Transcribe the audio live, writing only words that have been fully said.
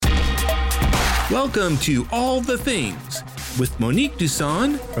Welcome to All the Things with Monique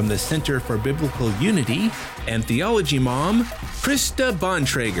Duson from the Center for Biblical Unity and Theology Mom, Krista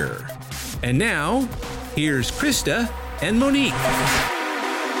Bontrager. And now, here's Krista and Monique.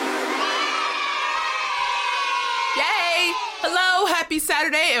 Yay! Hello, happy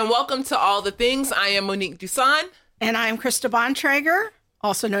Saturday, and welcome to All the Things. I am Monique Duson. And I'm Krista Bontrager,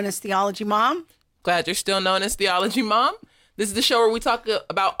 also known as Theology Mom. Glad you're still known as Theology Mom. This is the show where we talk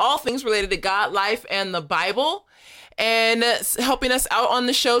about all things related to God, life, and the Bible. And helping us out on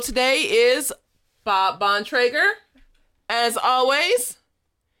the show today is Bob Bontrager. As always,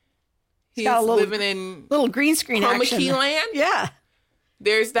 he's got a living in little green screen chroma action. key land. Yeah.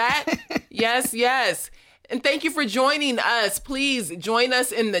 There's that. Yes. And thank you for joining us. Please join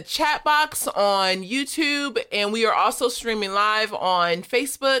us in the chat box on YouTube. And we are also streaming live on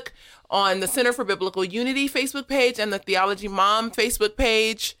Facebook, on the Center for Biblical Unity Facebook page and the Theology Mom Facebook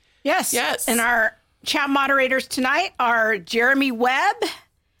page. Yes. Yes. And our chat moderators tonight are Jeremy Webb.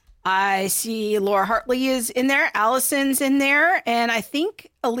 I see Laura Hartley is in there. Allison's in there. And I think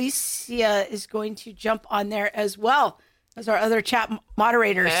Alicia is going to jump on there as well as our other chat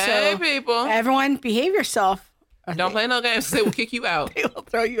moderators. Hey, so people. Everyone, behave yourself. Don't play no games. They will kick you out. They will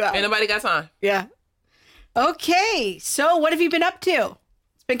throw you out. Ain't nobody got time. Yeah. Okay. So what have you been up to?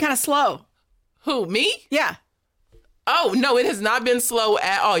 It's been kind of slow. Who, me? Yeah. Oh, no, it has not been slow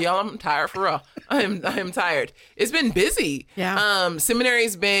at all. Y'all, I'm tired for real. I am tired. It's been busy. Yeah.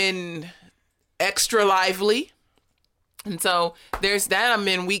 Seminary's been extra lively. And so there's that. I'm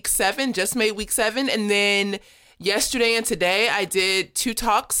in week 7, just made week 7. And then yesterday and today I did 2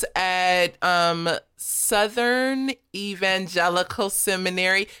 talks at Southern Evangelical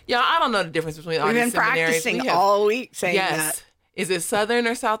Seminary. Y'all, I don't know the difference between all We've these been seminaries. practicing all week saying Yes. that. Is it Southern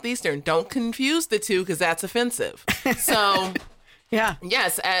or Southeastern? Don't confuse the two because that's offensive. So, Yeah.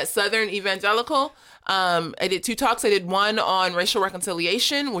 yes, at Southern Evangelical, I did 2 talks. I did one on racial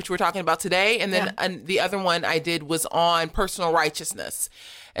reconciliation, which we're talking about today. And then the other one I did was on personal righteousness.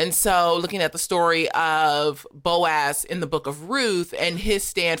 And so looking at the story of Boaz in the book of Ruth and his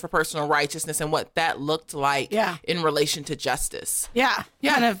stand for personal righteousness and what that looked like in relation to justice. Yeah.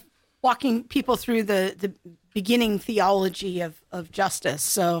 Kind of walking people through the beginning theology of justice.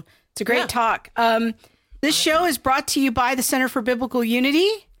 So it's a great talk. This show is brought to you by the Center for Biblical Unity.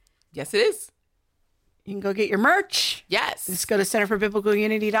 Yes, it is. You can go get your merch. Yes. Just go to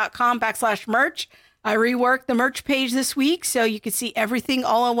centerforbiblicalunity.com/merch. I reworked the merch page this week, so you can see everything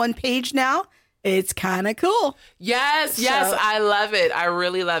all on one page now. It's kind of cool. Yes. I love it. I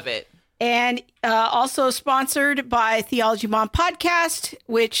really love it. And also sponsored by Theology Mom Podcast,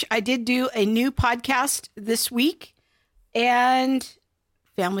 which I did do a new podcast this week, and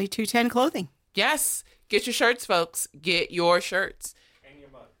Family 210 Clothing. Yes. Get your shirts, folks. Get your shirts. And your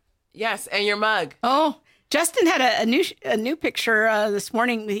mug. Yes, and your mug. Oh, Justin had a new picture this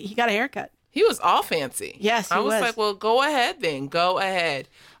morning. He got a haircut. He was all fancy. Yes, he I was like, well, go ahead then. Go ahead.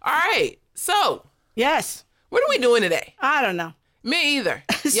 All right. So, Yes. what are we doing today? I don't know. Me either.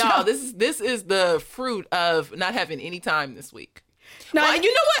 Y'all, this is the fruit of not having any time this week. No, Well,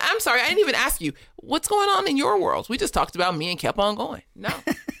 you know what? I'm sorry. I didn't even ask you. What's going on in your world? We just talked about me and kept on going. No.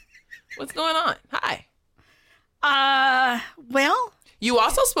 What's going on? Hi. Well, You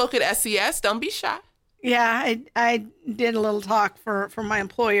also spoke at SCS. Don't be shy. yeah, I did a little talk for my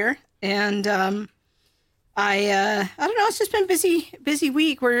employer, and I don't know. It's just been busy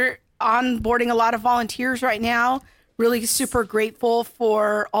week. We're onboarding a lot of volunteers right now. Really super grateful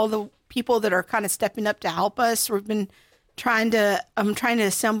for all the people that are kind of stepping up to help us. I'm trying to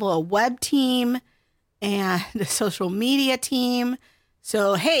assemble a web team and a social media team.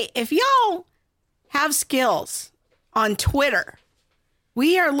 So, hey, if y'all have skills on Twitter,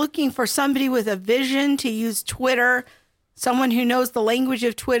 we are looking for somebody with a vision to use Twitter, someone who knows the language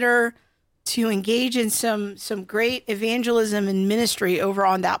of Twitter to engage in some great evangelism and ministry over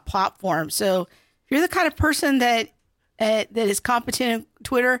on that platform. So if you're the kind of person that is competent in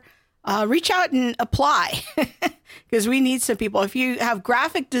Twitter, reach out and apply because we need some people. If you have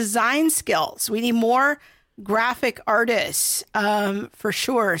graphic design skills, we need more graphic artists for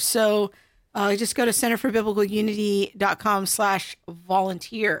sure. So just go to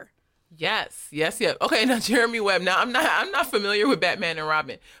centerforbiblicalunity.com/volunteer. Yes. Okay, now Jeremy Webb. Now I'm not familiar with Batman and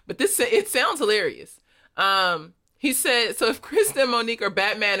Robin, but it sounds hilarious. He said, so if Krista and Monique are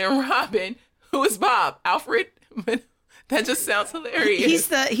Batman and Robin, who is Bob? Alfred? That just sounds hilarious.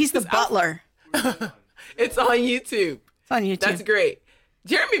 He's the butler. It's on YouTube. It's on YouTube. That's great.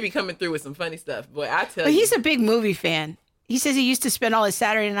 Jeremy be coming through with some funny stuff, boy. I tell But you. he's a big movie fan. He says he used to spend all his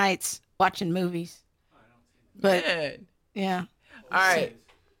Saturday nights watching movies. But Man. yeah. All right.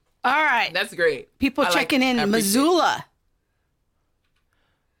 All right. That's great. People checking in. I appreciate it. Missoula.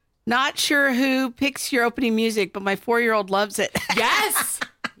 Not sure who picks your opening music, but my 4-year-old loves it. Yes.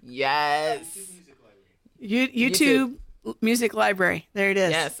 Yes. YouTube Music Library. There it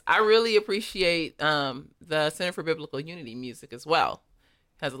is. Yes. I really appreciate the Center for Biblical Unity music as well.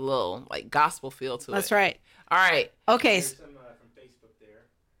 Has a little like gospel feel to it. That's right. All right. Okay. There's some from Facebook there.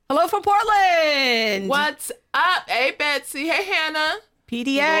 Hello from Portland. What's up? Hey, Betsy. Hey, Hannah.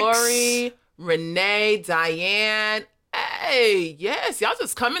 PDX. Lori, Renee, Diane. Hey, yes, y'all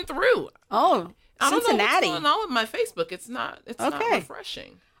just coming through. Oh, I don't Cincinnati. know what's going on with my Facebook. It's not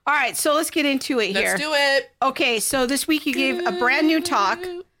refreshing. All right, so let's get into it here. Let's do it. Okay, so this week you gave a brand new talk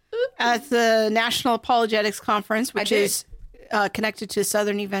at the National Apologetics Conference, which is connected to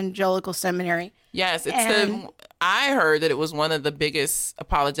Southern Evangelical Seminary. Yes, And- I heard that it was one of the biggest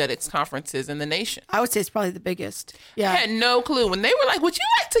apologetics conferences in the nation. I would say it's probably the biggest. I Yeah. had no clue. When they were like, would you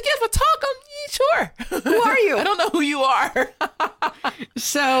like to give a talk? Sure. Who are you? I don't know who you are.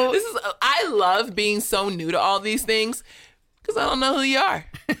 So I love being so new to all these things because I don't know who you are.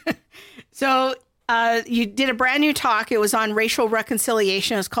 So you did a brand new talk. It was on racial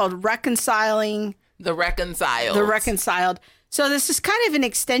reconciliation. It's called Reconciling The Reconciled. the Reconciled. So this is kind of an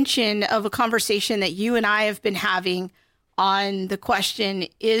extension of a conversation that you and I have been having on the question,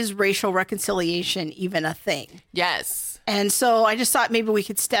 is racial reconciliation even a thing? Yes. And so I just thought maybe we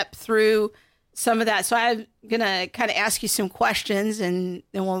could step through some of that. So I'm going to kind of ask you some questions and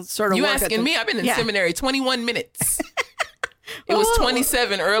then we'll sort of You work at asking them. me? I've been in Yeah. seminary 21 minutes. It was Well,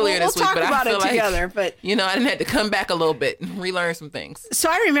 27 earlier this week, talk but I about feel it like, together, but I didn't have to come back a little bit and relearn some things. so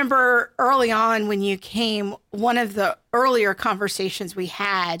I remember early on when you came, one of the earlier conversations we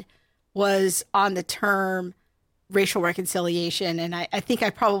had was on the term racial reconciliation. And I think I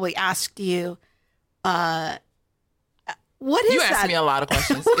probably asked you, what is You that? asked me a lot of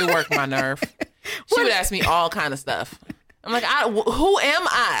questions. It worked my nerve. She would ask me all kind of stuff. I'm like, who am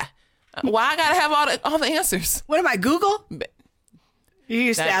I? Why I gotta have all the answers? What am I, Google? But You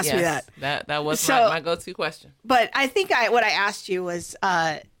used to ask me that. That was So- my go-to question. But I think what I asked you was,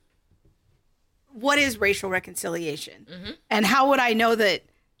 what is racial reconciliation? Mm-hmm. And how would I know that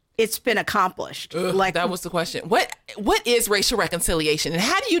it's been accomplished? Like that was the question. What is racial reconciliation, and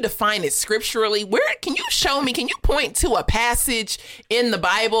how do you define it scripturally? Where can you show me? Can you point to a passage in the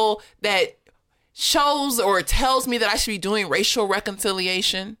Bible that shows or tells me that I should be doing racial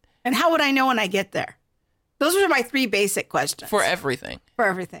reconciliation and how would I know when I get there? Those are my 3 basic questions. for everything? For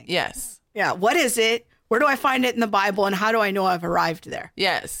everything. Yes, Yeah. What is it? Where do I find it in the Bible? And how do I know I've arrived there?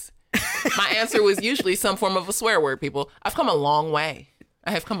 yes. My answer was usually some form of a swear word. People, I've come a long way.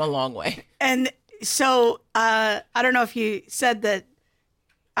 I have come a long way. And so I don't know if you said that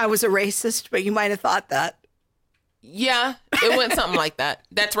I was a racist, but you might have thought that. Yeah, it went something like that.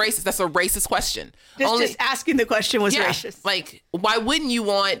 That's racist. That's a racist question. Just asking the question was Yeah, racist. like why wouldn't you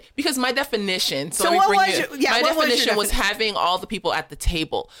want? Because my definition. So, So let me what bring was you- your- yeah, my what was your definition was definition? having all the people at the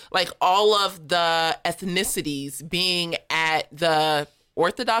table, like all of the ethnicities being at the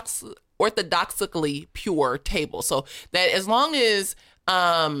orthodoxically pure table. So that as long as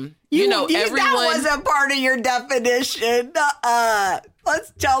everyone. That wasn't part of your definition.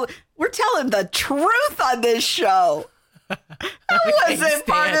 We're telling the truth on this show. That wasn't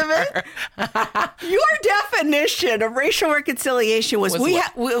part of it. Your definition of racial reconciliation was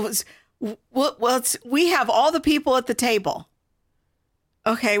Was we have all the people at the table.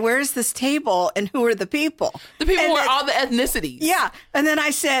 Okay, where is this table and who are the people? The people And were then- all the ethnicities. Yeah, and then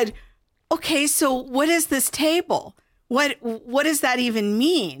I said, okay, so what is this table? What does that even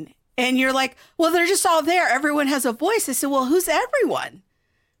mean? And you're like, well, they're just all there. Everyone has a voice. I said, well, who's everyone?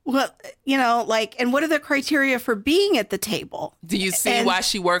 Well, and what are the criteria for being at the table? Do you see And- why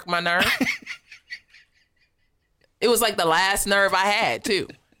she worked my nerve? It was like the last nerve I had too.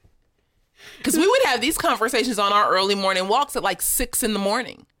 Because we would have these conversations on our early morning walks at like 6 a.m.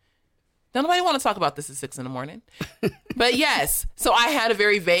 Don't nobody want to talk about this at 6 a.m. But yes, so I had a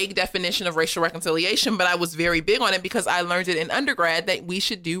very vague definition of racial reconciliation, but I was very big on it because I learned it in undergrad that we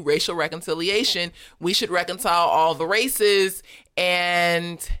should do racial reconciliation. We should reconcile all the races,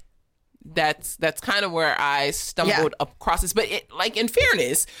 and that's kind of where I stumbled across this. But in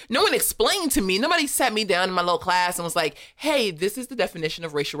fairness, no one explained to me. Nobody sat me down in my little class and was like, "Hey, this is the definition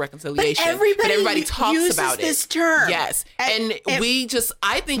of racial reconciliation." But everybody talks uses about this it. term. Yes, And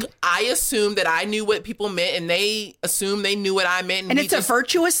I assumed that I knew what people meant, and they assumed they knew what I meant. And it's a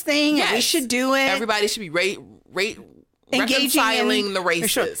virtuous thing, and we Yes. should do it. Everybody should be Engaging reconciling in- the for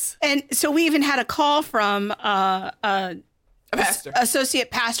sure. races. And so we even had a call from A pastor.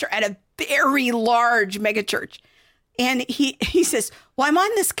 associate pastor at a very large megachurch. And he says, well, I'm on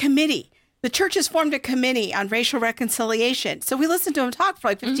this committee. The church has formed a committee on racial reconciliation. So we listened to him talk for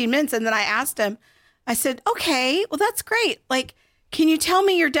like 15 minutes. And then I asked him, I said, okay, well, that's great. Like, can you tell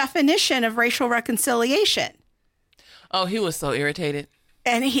me your definition of racial reconciliation? Oh, he was so irritated.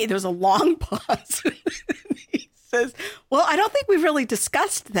 And there was a long pause. He says, well, I don't think we've really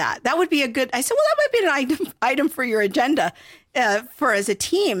discussed that. That would be a good, I said, well, that might be an item for your agenda for as a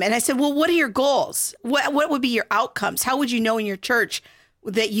team. And I said, well, what are your goals? What would be your outcomes? How would you know in your church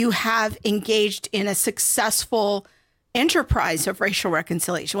that you have engaged in a successful enterprise of racial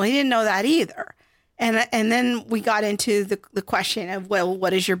reconciliation? Well, he didn't know that either. And then we got into the question of, well,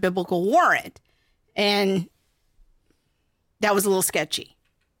 what is your biblical warrant? And that was a little sketchy.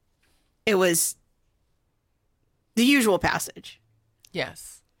 It was the usual passage.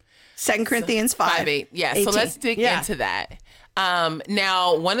 Yes. 2 Corinthians 5:8. Yeah. 18. So let's dig into that.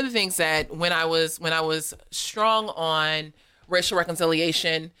 Now, one of the things that when I was strong on racial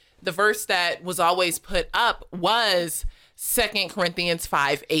reconciliation, the verse that was always put up was 2 Corinthians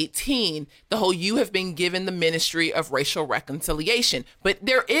 5:18, the whole you have been given the ministry of racial reconciliation. But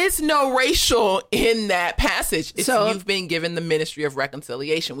there is no racial in that passage. It's you've been given the ministry of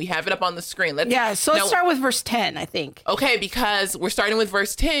reconciliation. We have it up on the screen. Let's start with verse 10, I think. Okay, because we're starting with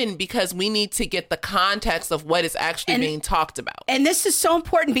verse 10 because we need to get the context of what is actually being talked about. And this is so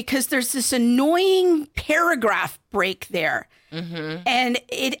important because there's this annoying paragraph break there. Mm-hmm. And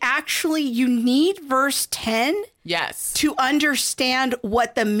it actually, you need verse 10 to understand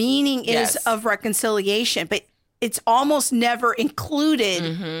what the meaning is of reconciliation, but it's almost never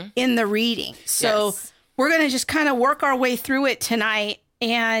included in the reading. So we're going to just kind of work our way through it tonight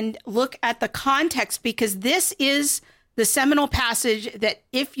and look at the context, because this is the seminal passage that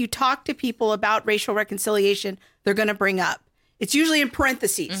if you talk to people about racial reconciliation, they're going to bring up. It's usually in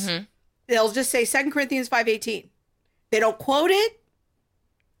parentheses. Mm-hmm. They'll just say 2 Corinthians 5:18. They don't quote it,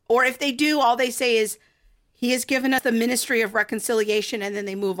 or if they do, all they say is, he has given us the ministry of reconciliation, and then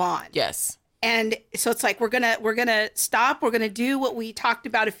they move on. Yes. And so it's like, we're gonna stop. We're gonna do what we talked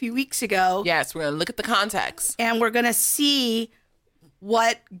about a few weeks ago. Yes, we're gonna look at the context. And we're gonna see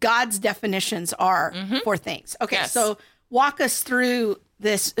what God's definitions are for things. Okay, so walk us through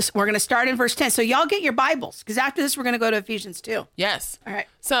this. We're gonna start in verse 10. So y'all get your Bibles, because after this, we're gonna go to Ephesians 2. Yes. All right.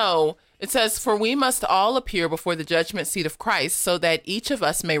 So it says, for we must all appear before the judgment seat of Christ, so that each of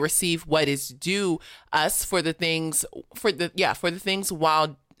us may receive what is due us for the things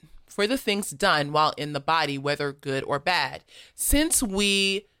done while in the body, whether good or bad. Since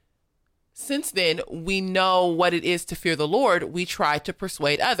then we know what it is to fear the Lord, we try to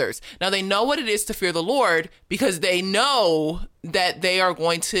persuade others. Now they know what it is to fear the Lord because they know that they are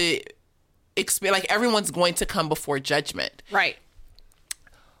going to experience, like everyone's going to come before judgment. Right.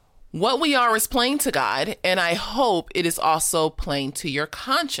 What we are is plain to God, and I hope it is also plain to your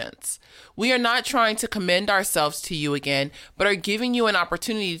conscience. We are not trying to commend ourselves to you again, but are giving you an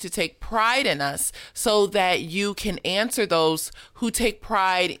opportunity to take pride in us so that you can answer those who take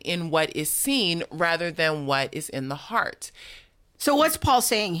pride in what is seen rather than what is in the heart. So what's Paul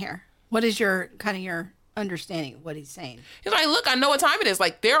saying here? What is your understanding of what he's saying? He's like, look, I know what time it is.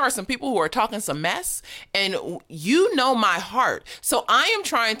 Like, there are some people who are talking some mess, and you know my heart. So I am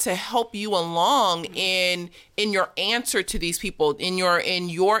trying to help you along in your answer to these people, in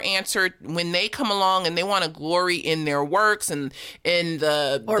your answer when they come along and they want to glory in their works and in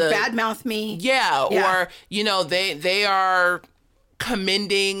badmouth me. Yeah. Or, they are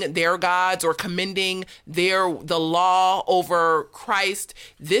commending their gods or commending the law over Christ.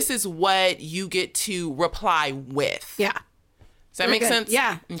 This is what you get to reply with. Yeah. Does that make sense?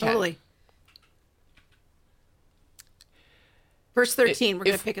 Yeah, okay. Totally. Verse 13, we're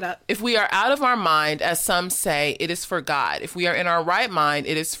going to pick it up. If we are out of our mind, as some say, it is for God. If we are in our right mind,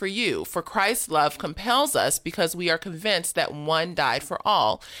 it is for you. For Christ's love compels us because we are convinced that one died for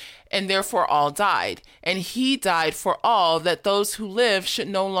all, and therefore all died. And he died for all, that those who live should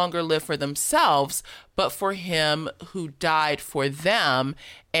no longer live for themselves, but for him who died for them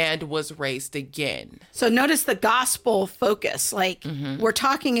and was raised again. So notice the gospel focus. Like, we're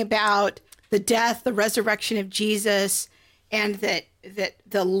talking about the death, the resurrection of Jesus, and that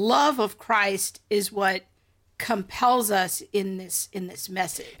the love of Christ is what compels us in this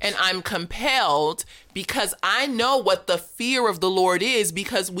message. And I'm compelled because I know what the fear of the Lord is,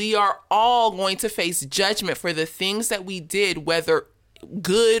 because we are all going to face judgment for the things that we did, whether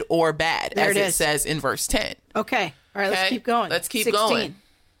good or bad, as it says in verse 10. Okay. All right, let's keep going. Let's keep going.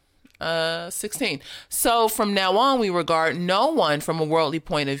 16. So from now on, we regard no one from a worldly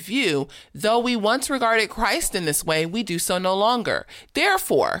point of view. Though we once regarded Christ in this way, we do so no longer.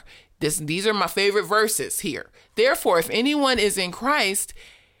 Therefore, These are my favorite verses here. Therefore, if anyone is in Christ,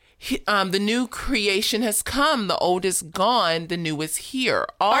 the new creation has come. The old is gone. The new is here.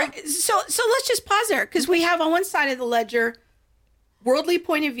 All right, so let's just pause there, because we have on one side of the ledger, worldly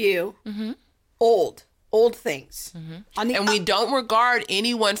point of view, old things. And we don't regard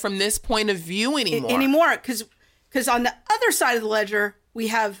anyone from this point of view anymore. Because on the other side of the ledger, we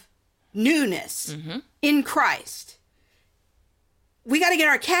have newness in Christ. We got to get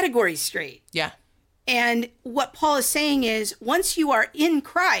our categories straight. Yeah. And what Paul is saying is, once you are in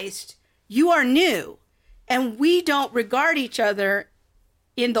Christ, you are new. And we don't regard each other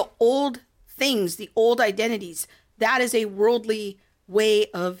in the old things, the old identities. That is a worldly way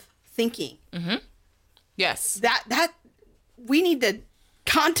of thinking. Yes. That we need to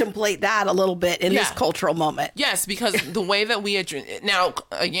contemplate that a little bit in this cultural moment. Yes, because the way that we now,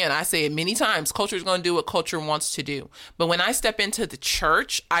 again, I say it many times, culture is going to do what culture wants to do. But when I step into the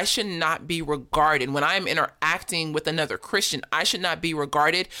church, I should not be regarded. When I'm interacting with another Christian, I should not be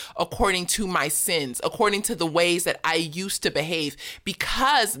regarded according to my sins, according to the ways that I used to behave,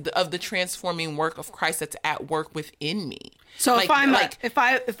 because of the transforming work of Christ that's at work within me. So if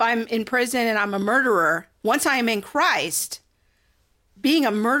I'm in prison and I'm a murderer, once I am in Christ, being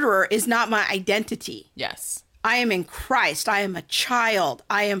a murderer is not my identity. Yes. I am in Christ. I am a child.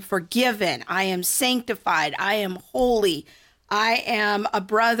 I am forgiven. I am sanctified. I am holy. I am a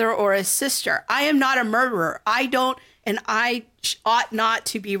brother or a sister. I am not a murderer. I ought not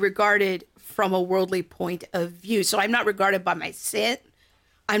to be regarded from a worldly point of view. So I'm not regarded by my sin.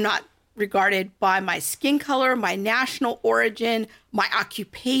 I'm not regarded by my skin color, my national origin, my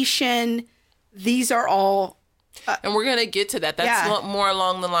occupation. These are all... and we're going to get to that. That's more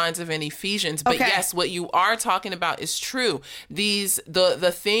along the lines of in Ephesians. But yes, what you are talking about is true.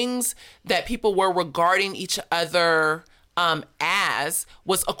 The things that people were regarding each other as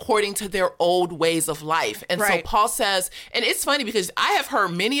was according to their old ways of life. And so Paul says, and it's funny because I have heard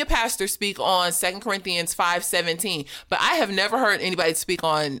many a pastor speak on 2 Corinthians 5:17, but I have never heard anybody speak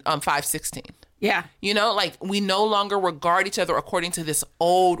on 5:16. Yeah. You know, like we no longer regard each other according to this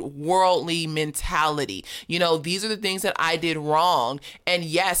old worldly mentality. You know, these are the things that I did wrong. And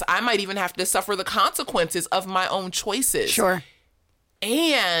yes, I might even have to suffer the consequences of my own choices. Sure.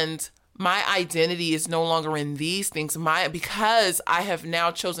 And my identity is no longer in these things. Because I have now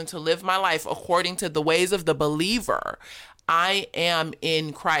chosen to live my life according to the ways of the believer. I am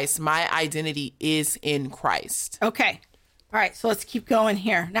in Christ. My identity is in Christ. Okay. All right, so let's keep going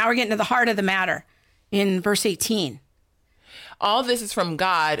here. Now we're getting to the heart of the matter in verse 18. All this is from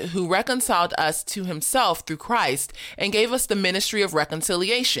God, who reconciled us to himself through Christ and gave us the ministry of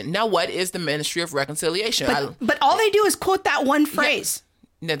reconciliation. Now, what is the ministry of reconciliation? But all they do is quote that one phrase.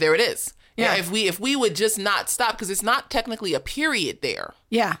 Yeah, there it is. Yeah. If we would just not stop, because it's not technically a period there.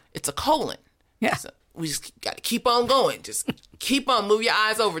 Yeah. It's a colon. Yeah. So we just got to keep on going. Just keep on, move your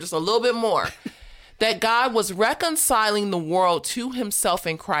eyes over just a little bit more. That God was reconciling the world to himself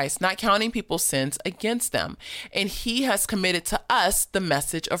in Christ, not counting people's sins against them. And he has committed to us the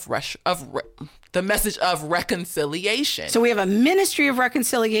message of reconciliation. So we have a ministry of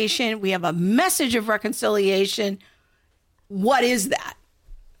reconciliation. We have a message of reconciliation. What is that?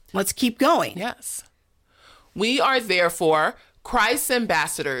 Let's keep going. Yes. We are therefore Christ's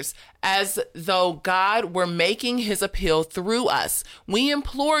ambassadors, as though God were making his appeal through us. We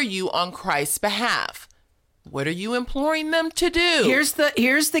implore you on Christ's behalf. What are you imploring them to do? Here's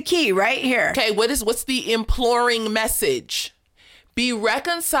the key right here. Okay, what's the imploring message? Be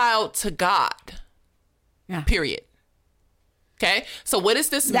reconciled to God. Yeah. Period. Okay, so what is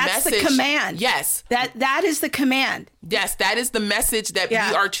this message? That's the command. Yes. That is the command. Yes, that is the message that we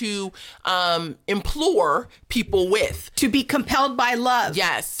are to implore people with. To be compelled by love.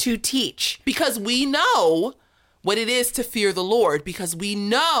 Yes. To teach. Because we know what it is to fear the Lord, because we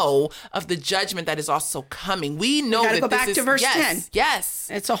know of the judgment that is also coming. We know that go back to verse 10. Yes.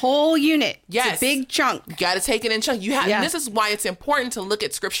 It's a whole unit. Yes. It's a big chunk. You got to take it in chunks. And this is why it's important to look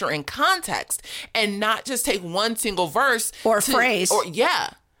at scripture in context and not just take one single verse or phrase.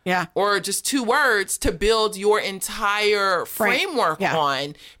 Or just two words to build your entire framework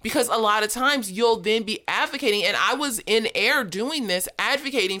on, because a lot of times you'll then be advocating, and I was in air doing this,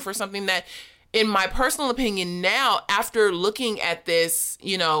 advocating for something that, in my personal opinion now, after looking at this,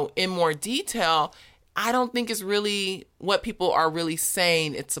 in more detail, I don't think is really what people are really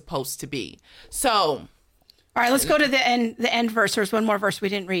saying it's supposed to be. So, all right, let's go to the end verse. There's one more verse we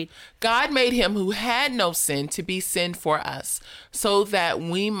didn't read. God made him who had no sin to be sin for us, so that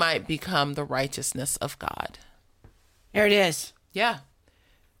we might become the righteousness of God. There it is. Yeah,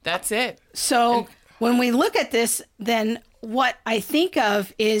 that's it. So when we look at this, then what I think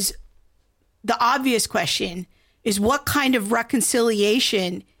of is the obvious question is, what kind of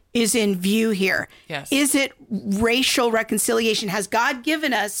reconciliation is in view here? Yes. Is it racial reconciliation? Has God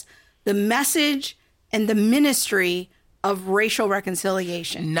given us the message and the ministry of racial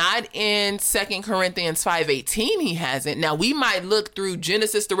reconciliation? Not in 2 Corinthians 5:18, he hasn't. Now, we might look through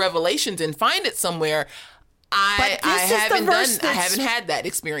Genesis to Revelations and find it somewhere. I haven't had that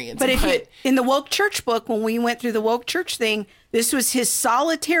experience. But in the Woke Church book, when we went through the Woke Church thing, this was his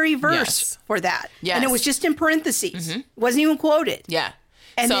solitary verse for that. Yes. And it was just in parentheses. It wasn't even quoted. Yeah.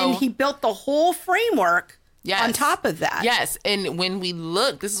 And then he built the whole framework on top of that. Yes. And when we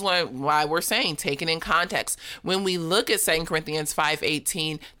look, this is why we're saying, taken in context, when we look at 2 Corinthians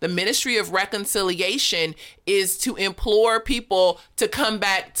 5:18, the ministry of reconciliation is to implore people to come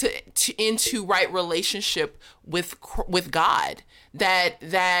back into right relationship with God.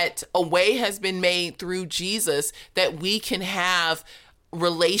 That a way has been made through Jesus that we can have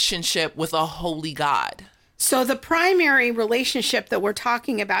relationship with a holy God. So the primary relationship that we're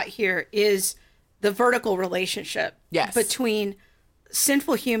talking about here is the vertical relationship between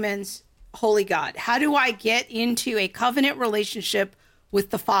sinful humans, holy God. How do I get into a covenant relationship with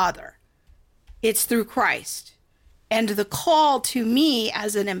the Father? It's through Christ. And the call to me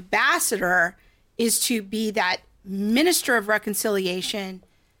as an ambassador is to be that minister of reconciliation,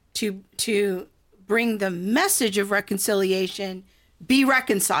 to bring the message of reconciliation. Be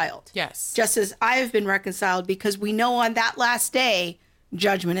reconciled. Yes. Just as I have been reconciled, because we know on that last day,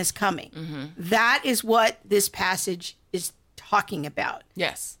 judgment is coming. Mm-hmm. That is what this passage is talking about.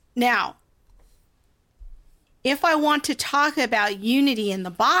 Yes. Now, if I want to talk about unity in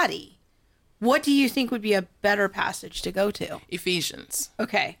the body, what do you think would be a better passage to go to? Ephesians.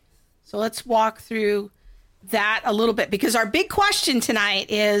 Okay. So let's walk through that a little bit, because our big question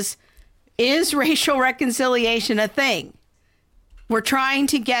tonight is racial reconciliation a thing? We're trying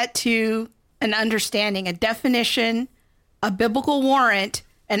to get to an understanding, a definition, a biblical warrant,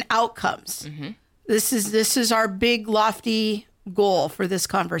 and outcomes. Mm-hmm. This is our big, lofty goal for this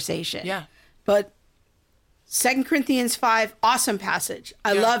conversation. Yeah. But 2 Corinthians 5, awesome passage.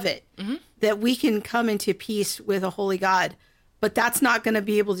 I love it. Mm-hmm. That we can come into peace with a holy God. But that's not going to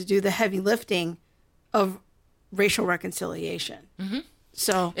be able to do the heavy lifting of racial reconciliation. Mm-hmm.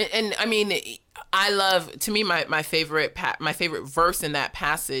 So, and I mean, I love, to me, my favorite verse in that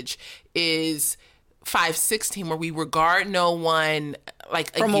passage is 5:16, where we regard no one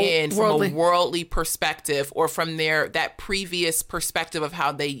from a worldly perspective, or from that previous perspective of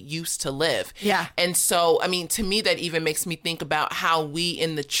how they used to live. Yeah. And so, I mean, to me, that even makes me think about how we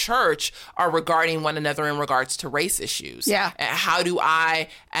in the church are regarding one another in regards to race issues. Yeah. How do I,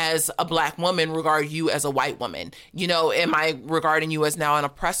 as a Black woman, regard you as a white woman? You know, am I regarding you as now an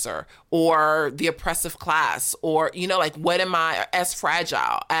oppressor or the oppressive class? Or, you know, like, what am I, as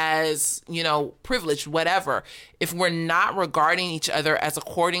fragile, as, you know, privileged, whatever? If we're not regarding each other as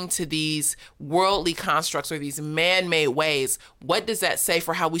according to these worldly constructs or these man-made ways, what does that say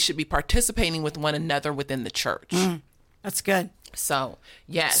for how we should be participating with one another within the church? That's good. So,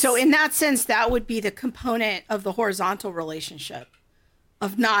 yes. So in that sense, that would be the component of the horizontal relationship,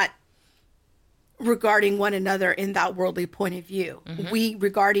 of not regarding one another in that worldly point of view. Mm-hmm. We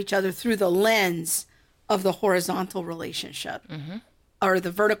regard each other through the lens of the horizontal relationship, or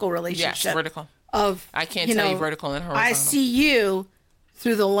the vertical relationship. Yes, vertical. I can't tell you vertical and horizontal. I see you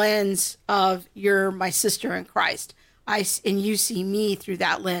through the lens of you're my sister in Christ. And you see me through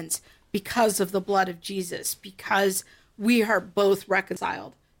that lens because of the blood of Jesus, because we are both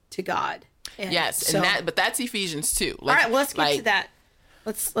reconciled to God. And yes, but that's Ephesians 2. All right, well, let's get to that.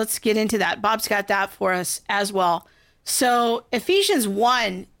 Let's get into that. Bob's got that for us as well. So Ephesians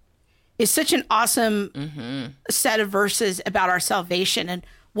 1 is such an awesome set of verses about our salvation and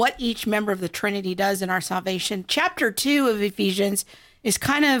what each member of the Trinity does in our salvation. Chapter 2 of Ephesians is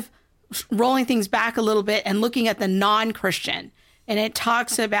kind of rolling things back a little bit and looking at the non-Christian. And it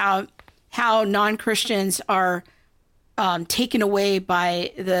talks about how non-Christians are taken away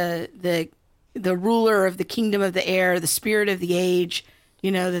by the ruler of the kingdom of the air, the spirit of the age,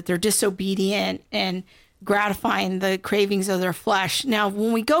 you know, that they're disobedient and gratifying the cravings of their flesh. Now,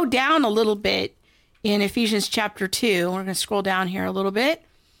 when we go down a little bit in Ephesians chapter 2, we're going to scroll down here a little bit.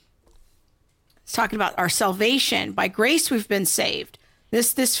 It's talking about our salvation. By grace, we've been saved.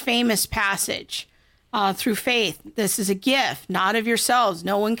 This famous passage, through faith. This is a gift, not of yourselves.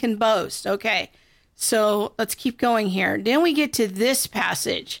 No one can boast. Okay, so let's keep going here. Then we get to this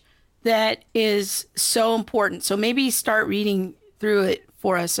passage that is so important. So maybe start reading through it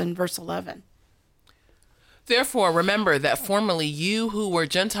for us in verse 11. Therefore, remember that formerly you who were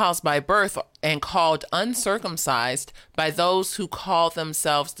Gentiles by birth and called uncircumcised by those who call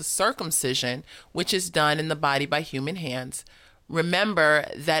themselves the circumcision, which is done in the body by human hands, remember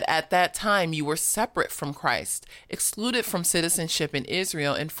that at that time you were separate from Christ, excluded from citizenship in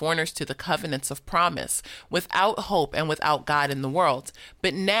Israel and foreigners to the covenants of promise, without hope and without God in the world.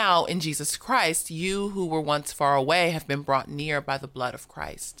 But now in Jesus Christ, you who were once far away have been brought near by the blood of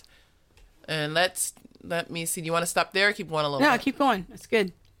Christ. And let me see. Do you want to stop there or keep going a little bit? No, keep going. That's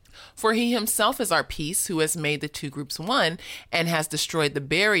good. For he himself is our peace, who has made the two groups one and has destroyed the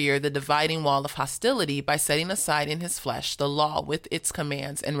barrier, the dividing wall of hostility, by setting aside in his flesh the law with its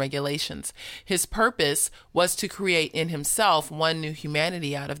commands and regulations. His purpose was to create in himself one new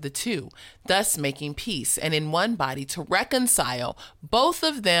humanity out of the two, thus making peace, and in one body to reconcile both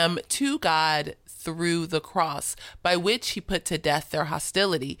of them to God through the cross, by which he put to death their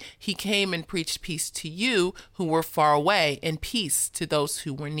hostility. He came and preached peace to you who were far away, and peace to those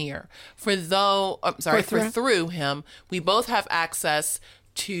who were near. For through him we both have access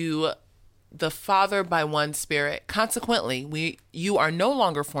to the Father by one Spirit. Consequently, you are no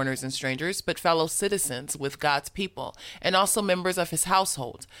longer foreigners and strangers, but fellow citizens with God's people, and also members of his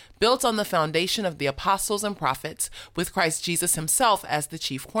household, built on the foundation of the apostles and prophets, with Christ Jesus himself as the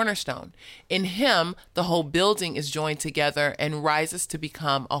chief cornerstone. In him, the whole building is joined together and rises to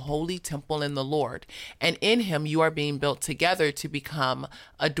become a holy temple in the Lord. And in him, you are being built together to become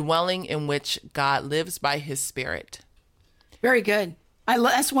a dwelling in which God lives by his Spirit. Very good.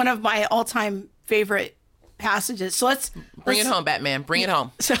 That's one of my all-time favorite passages. So let's bring it home, Batman. Bring it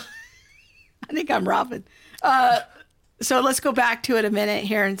home. So I think I'm Robin. So let's go back to it a minute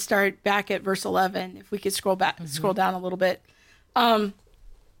here and start back at verse 11. If we could scroll down a little bit.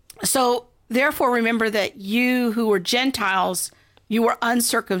 So therefore, remember that you who were Gentiles, you were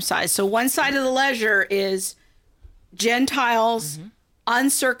uncircumcised. So one side of the ledger is Gentiles,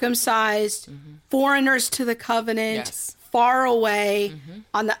 uncircumcised, foreigners to the covenant. Yes. Far away.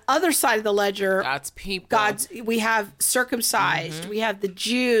 On the other side of the ledger, God's people. We have circumcised. We have the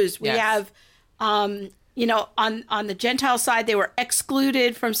Jews. We have, on the Gentile side, they were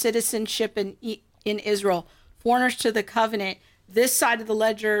excluded from citizenship in Israel. Foreigners to the covenant. This side of the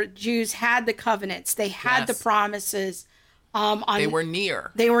ledger, Jews had the covenants. They had the promises. They were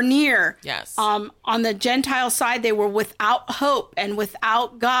near. They were near. Yes. On the Gentile side, they were without hope and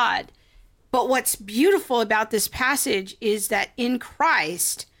without God. But what's beautiful about this passage is that in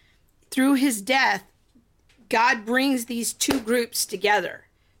Christ, through his death, God brings these two groups together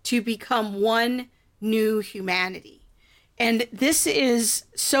to become one new humanity. And this is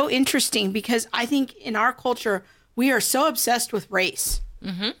so interesting because I think in our culture, we are so obsessed with race.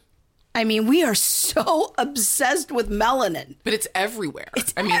 I mean, we are so obsessed with melanin. But it's everywhere.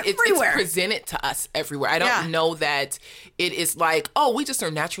 It's everywhere. It's presented to us everywhere. I don't know that it is like, oh, we just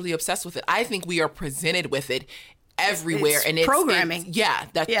are naturally obsessed with it. I think we are presented with it everywhere. It's programming.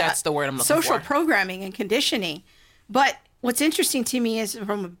 That's the word I'm looking for. Social programming and conditioning. But what's interesting to me is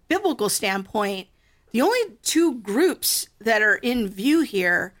from a biblical standpoint, the only two groups that are in view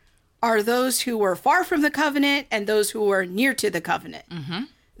here are those who were far from the covenant and those who were near to the covenant.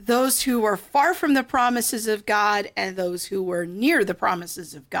 Those who were far from the promises of God and those who were near the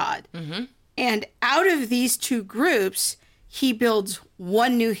promises of God. And out of these two groups, he builds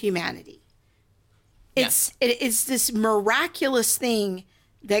one new humanity. It's this miraculous thing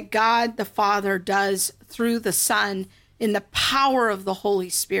that God the Father does through the Son in the power of the Holy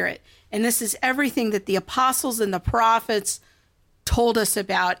Spirit. And this is everything that the apostles and the prophets told us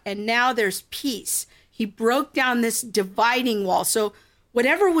about. And now there's peace. He broke down this dividing wall. So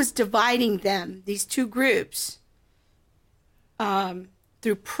whatever was dividing them, these two groups,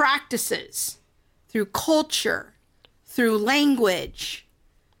 through practices, through culture, through language,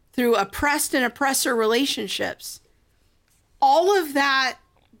 through oppressed and oppressor relationships, all of that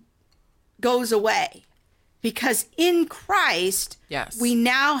goes away because in Christ, we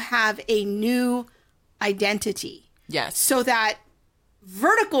now have a new identity. So that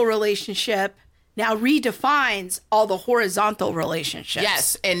vertical relationship now redefines all the horizontal relationships.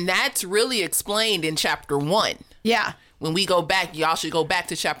 Yes, and that's really explained in chapter 1. When we go back, y'all should go back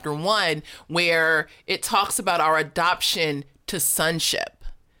to chapter 1 where it talks about our adoption to sonship.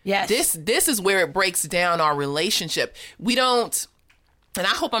 This is where it breaks down our relationship. We don't, and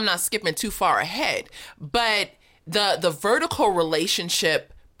I hope I'm not skipping too far ahead, but the vertical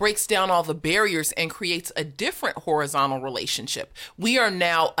relationship breaks down all the barriers and creates a different horizontal relationship. We are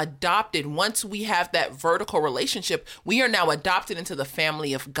now adopted. Once we have that vertical relationship, we are now adopted into the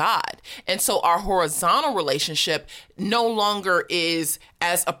family of God. And so our horizontal relationship no longer is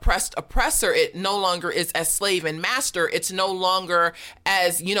as oppressed oppressor. It no longer is as slave and master. It's no longer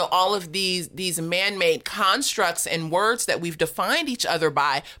as, all of these man-made constructs and words that we've defined each other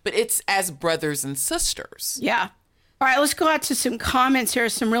by, but it's as brothers and sisters. Yeah. All right, let's go out to some comments here.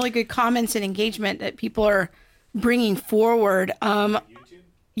 Some really good comments and engagement that people are bringing forward. YouTube?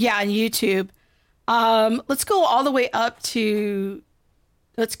 Yeah, on YouTube. Let's go all the way up to,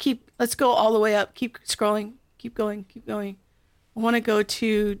 let's go all the way up. Keep scrolling. Keep going. I want to go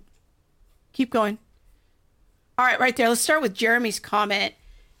to, keep going. All right, right there. Let's start with Jeremy's comment.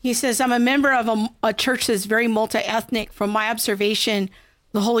 He says, I'm a member of a church that's very multi-ethnic. From my observation,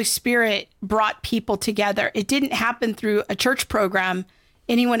 the Holy Spirit brought people together. It didn't happen through a church program.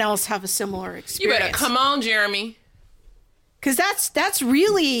 Anyone else have a similar experience? You better come on, Jeremy. Because that's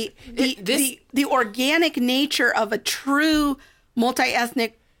really the organic nature of a true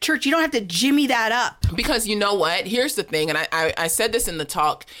multi-ethnic church. You don't have to jimmy that up. Because you know what? Here's the thing, and I said this in the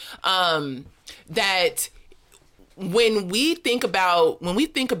talk, that when we think about, let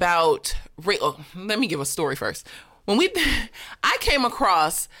me give a story first. I came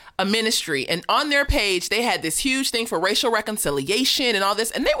across a ministry, and on their page, they had this huge thing for racial reconciliation and all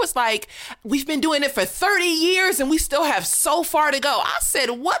this. And they was like, we've been doing it for 30 years and we still have so far to go. I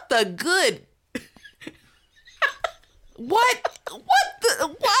said, what the good? What?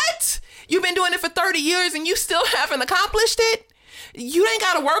 You've been doing it for 30 years and you still haven't accomplished it? You ain't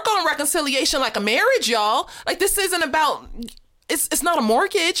got to work on reconciliation like a marriage, y'all. Like, this isn't about... It's not a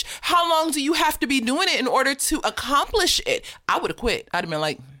mortgage. How long do you have to be doing it in order to accomplish it? I would have quit. I'd have been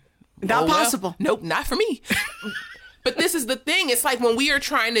like, not possible. Nope, not for me. But this is the thing. It's like when we are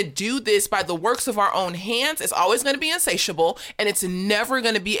trying to do this by the works of our own hands, it's always going to be insatiable, and it's never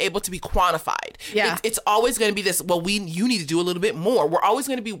going to be able to be quantified. Yeah. It's always going to be this, you need to do a little bit more. We're always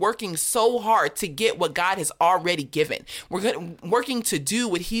going to be working so hard to get what God has already given. We're working to do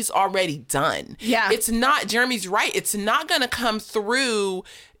what he's already done. Yeah. It's not, Jeremy's right. It's not going to come through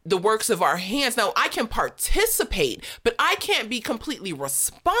the works of our hands. Now, I can participate, but I can't be completely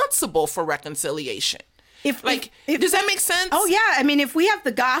responsible for reconciliation. Does that make sense? Oh yeah. I mean, if we have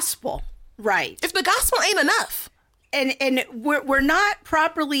the gospel, right? If the gospel ain't enough, and we're not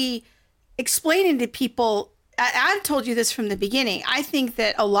properly explaining to people, I've told you this from the beginning. I think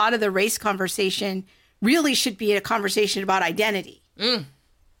that a lot of the race conversation really should be a conversation about identity,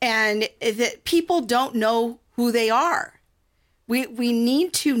 and that people don't know who they are. We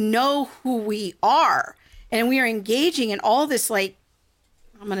need to know who we are, and we are engaging in all this, like,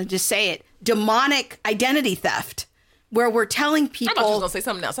 I'm going to just say it, demonic identity theft, where we're telling people, I thought you was gonna say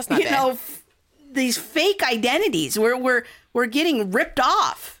something else. That's not bad. These fake identities where we're getting ripped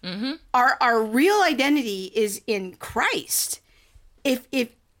off. Mm-hmm. Our real identity is in Christ. If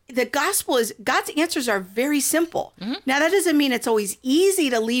the gospel is, God's answers are very simple. Mm-hmm. Now that doesn't mean it's always easy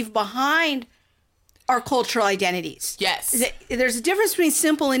to leave behind our cultural identities. Yes, there's a difference between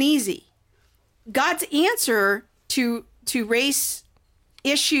simple and easy. God's answer to race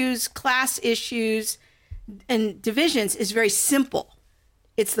issues, class issues, and divisions is very simple.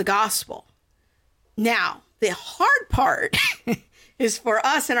 It's the gospel. Now, the hard part is for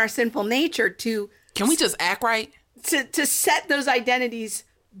us and our sinful nature to... Can we just act right? To set those identities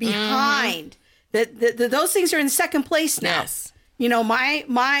behind. Those things are in second place now. Yes.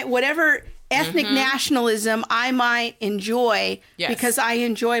 My whatever ethnic nationalism I might enjoy because I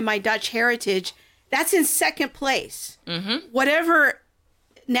enjoy my Dutch heritage, that's in second place. Mm-hmm. Whatever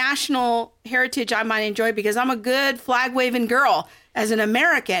national heritage I might enjoy because I'm a good flag waving girl as an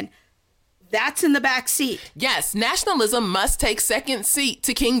American, that's in the back seat. Yes, nationalism must take second seat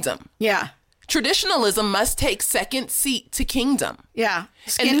to kingdom. Yeah. Traditionalism must take second seat to kingdom. Yeah.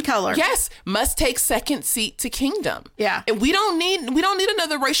 Skin color. Yes, must take second seat to kingdom. Yeah. And we don't need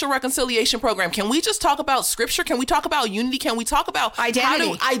another racial reconciliation program. Can we just talk about scripture? Can we talk about unity? Can we talk about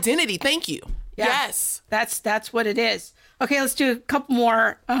identity? Thank you. Yeah. Yes. That's what it is. Okay, let's do a couple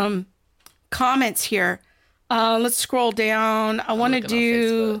more comments here. Let's scroll down. I want to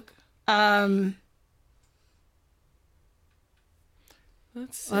do...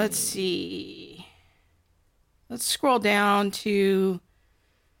 Let's see. Let's scroll down to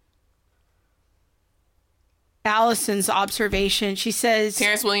Allison's observation. She says...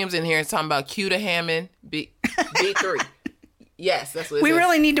 Terrence Williams in here is talking about Q to Hammond, B3. Yes, that's what it is. We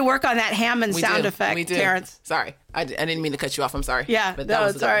really need to work on that Hammond sound effect, we do. Terrence. Sorry. I didn't mean to cut you off. I'm sorry. Yeah, but that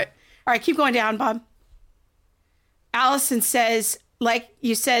was all right. All right, keep going down, Bob. Allison says, like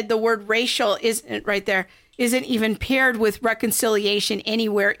you said, the word racial isn't right there, isn't even paired with reconciliation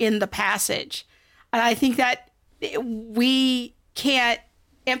anywhere in the passage. And I think that we can't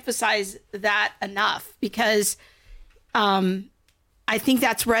emphasize that enough, because I think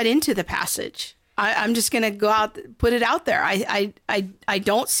that's read into the passage. I'm just going to go out, put it out there. I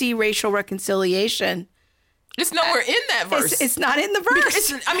don't see racial reconciliation. It's nowhere in that verse. It's not in the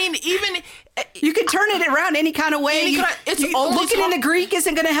verse. Even you can turn it around any kind of way. Looking in the Greek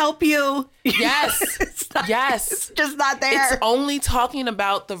isn't going to help you. Yes. It's just not there. It's only talking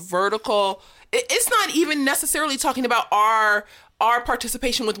about the vertical. It's not even necessarily talking about our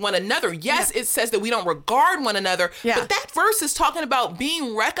participation with one another. Yes, It says that we don't regard one another. Yeah. But that verse is talking about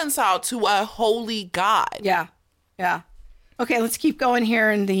being reconciled to a holy God. Yeah. Yeah. Okay, let's keep going here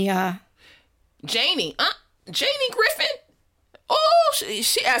in the... Janie Griffin. Oh,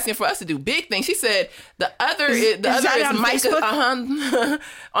 she asking for us to do big things. She said the other is Micah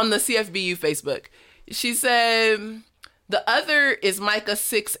on the CFBU Facebook. She said the other is Micah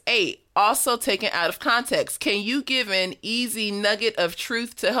 6:8, also taken out of context. Can you give an easy nugget of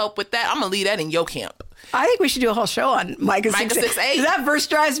truth to help with that? I'm gonna leave that in your camp. I think we should do a whole show on Micah 6:8. That verse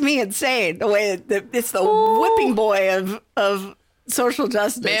drives me insane. The way it's the whipping boy of social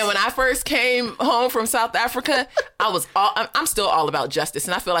justice. Man, when I first came home from South Africa, I'm still all about justice.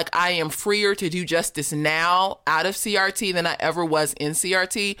 And I feel like I am freer to do justice now out of CRT than I ever was in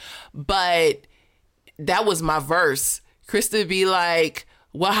CRT. But that was my verse. Krista be like,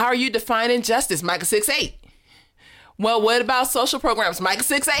 well, how are you defining justice? Micah 6:8. Well, what about social programs? Micah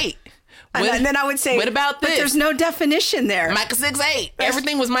 6:8. And then I would say, what about this? But there's no definition there. Micah 6:8.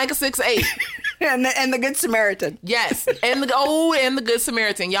 Everything was Micah 6:8. and the Good Samaritan. Yes. And the Good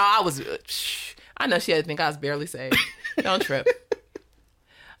Samaritan. Y'all, I know she had to think I was barely saved. Don't trip.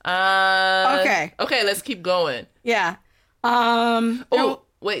 Okay, let's keep going. Yeah.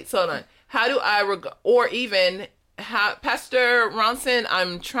 Wait, hold on. How do I Pastor Ronson,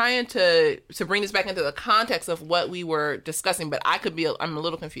 I'm trying to bring this back into the context of what we were discussing, but I'm a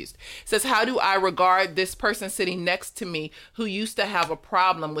little confused. It says, how do I regard this person sitting next to me who used to have a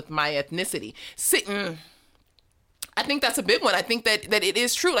problem with my ethnicity? I think that's a big one. I think that it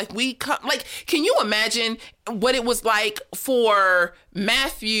is true. Can you imagine what it was like for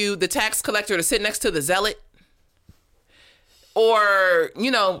Matthew, the tax collector, to sit next to the zealot? Or,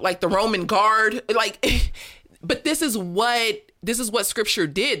 the Roman guard, but this is what scripture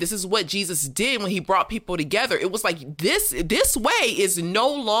did. This is what Jesus did when he brought people together. It was like, this way is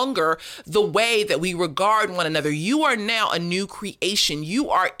no longer the way that we regard one another. You are now a new creation.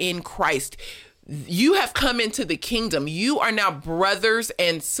 You are in Christ. You have come into the kingdom. You are now brothers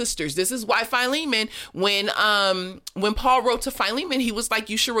and sisters. This is why Philemon, when Paul wrote to Philemon, he was like,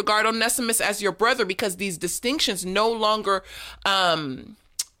 you should regard Onesimus as your brother, because these distinctions no longer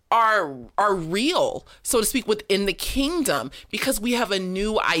are real, so to speak, within the kingdom, because we have a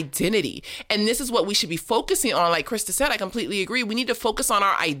new identity. And this is what we should be focusing on. Like Krista said, I completely agree. We need to focus on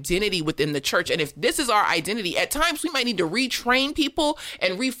our identity within the church. And if this is our identity, at times we might need to retrain people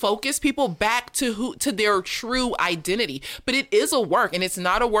and refocus people back to their true identity. But it is a work, and it's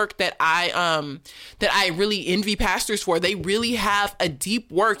not a work that I really envy pastors for. They really have a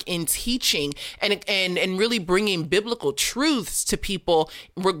deep work in teaching and really bringing biblical truths to people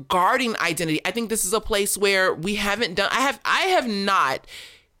regarding identity. I think this is a place where we haven't done. I have not,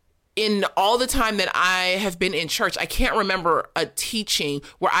 in all the time that I have been in church, I can't remember a teaching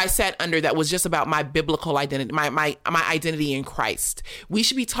where I sat under that was just about my biblical identity, my identity in Christ. We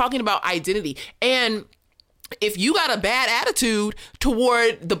should be talking about identity. And if you got a bad attitude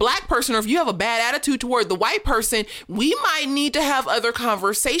toward the black person, or if you have a bad attitude toward the white person, we might need to have other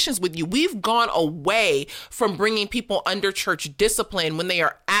conversations with you. We've gone away from bringing people under church discipline when they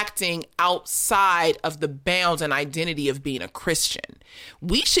are acting outside of the bounds and identity of being a Christian.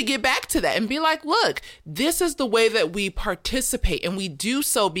 We should get back to that and be like, look, this is the way that we participate, and we do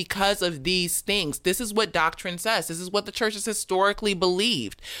so because of these things. This is what doctrine says. This is what the church has historically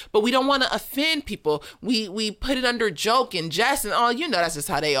believed. But we don't want to offend people. We put it under joke and jest and, that's just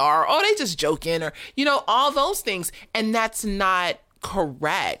how they are. Oh, they just joking, or, all those things. And that's not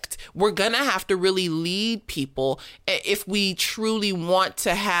correct. We're going to have to really lead people if we truly want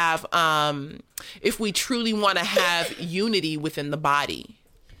to have, unity within the body.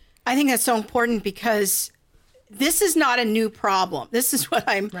 I think that's so important, because this is not a new problem. This is what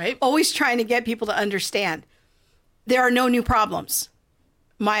I'm always trying to get people to understand. There are no new problems.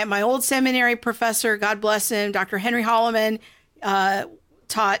 My old seminary professor, God bless him, Dr. Henry Holloman,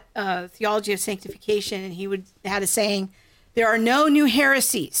 taught theology of sanctification, and he had a saying, there are no new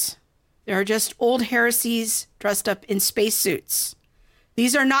heresies. There are just old heresies dressed up in spacesuits.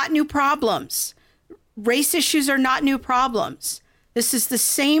 These are not new problems. Race issues are not new problems. This is the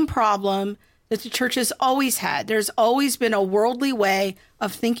same problem that the church has always had. There's always been a worldly way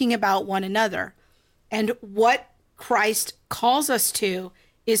of thinking about one another. And what Christ calls us to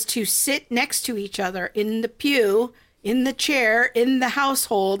is to sit next to each other in the pew, in the chair, in the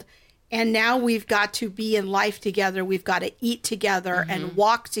household. And now we've got to be in life together. We've got to eat together and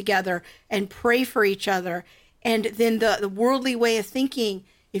walk together and pray for each other. And then the worldly way of thinking,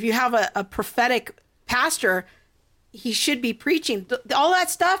 if you have a prophetic pastor, he should be preaching. All that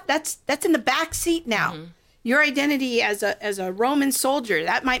stuff, that's in the back seat now. Your identity as a Roman soldier,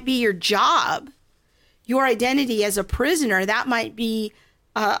 that might be your job. Your identity as a prisoner, that might be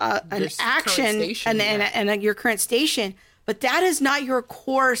an action and your current station. But that is not your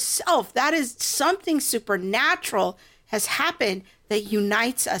core self. That is something supernatural has happened that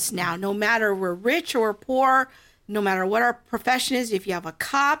unites us now. No matter we're rich or we're poor, no matter what our profession is, if you have a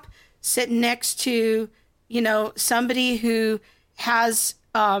cop sitting next to, somebody who has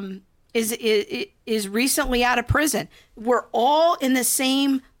is recently out of prison, we're all in the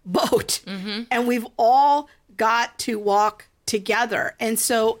same boat, and we've all got to walk together. And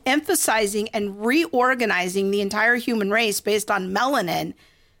so emphasizing and reorganizing the entire human race based on melanin,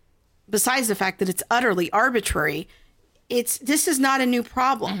 besides the fact that it's utterly arbitrary, this is not a new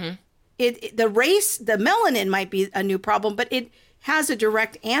problem. The race, the melanin might be a new problem, but it has a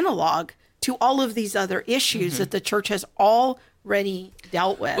direct analog to all of these other issues that the church has already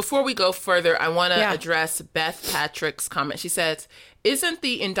dealt with. Before we go further, I want to address Beth Patrick's comment. She says, isn't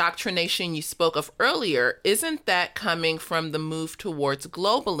the indoctrination you spoke of earlier, isn't that coming from the move towards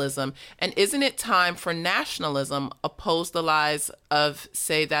globalism? And isn't it time for nationalism, oppose the lies of,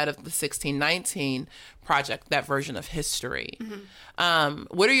 say, that of the 1619 Project, that version of history?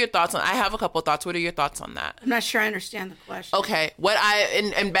 What are your thoughts on? I have a couple of thoughts. What are your thoughts on that? I'm not sure I understand the question. Okay.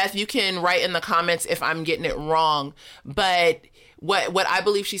 And Beth, you can write in the comments if I'm getting it wrong. But what I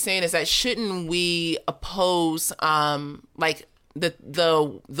believe she's saying is that shouldn't we oppose the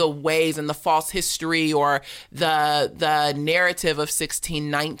ways and the false history or the narrative of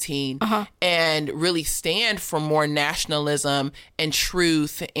 1619 and really stand for more nationalism and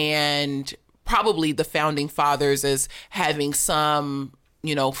truth, and probably the founding fathers as having some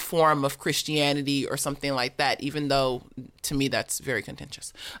form of Christianity or something like that, even though to me that's very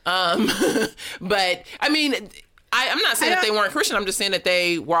contentious. But I mean, I'm not saying that they weren't Christian. I'm just saying that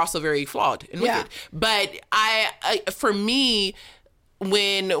they were also very flawed and wicked. But for me,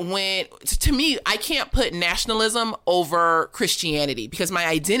 to me, I can't put nationalism over Christianity because my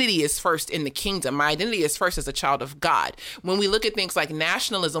identity is first in the kingdom. My identity is first as a child of God. When we look at things like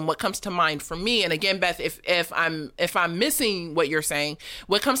nationalism, what comes to mind for me, and again, Beth, if I'm missing what you're saying,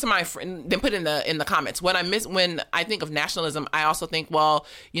 what comes to mind, then put in the comments. When I think of nationalism, I also think, well,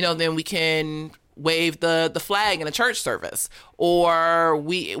 then we can wave the flag in a church service,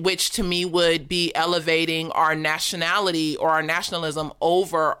 which to me would be elevating our nationality or our nationalism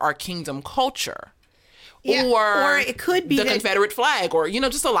over our kingdom culture, or it could be the Confederate flag, or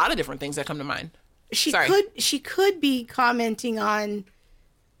just a lot of different things that come to mind. She could be commenting on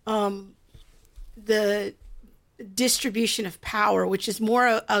the distribution of power, which is more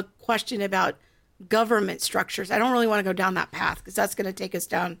a question about government structures. I don't really want to go down that path because that's going to take us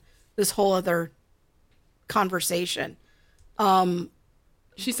down this whole other conversation.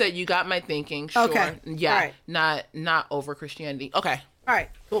 She said, you got my thinking. Sure. Okay. Yeah. Right. Not over Christianity. Okay. All right.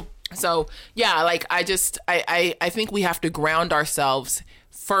 Cool. So yeah, I think we have to ground ourselves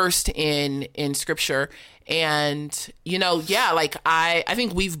first in scripture. And, I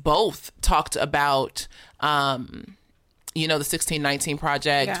think we've both talked about, the 1619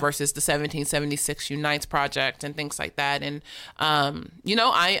 Project versus the 1776 Unites Project and things like that. And,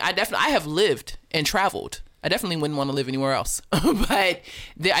 I have lived and traveled. I definitely wouldn't want to live anywhere else. But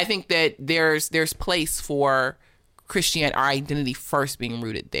I think that there's place for Christianity, our identity first being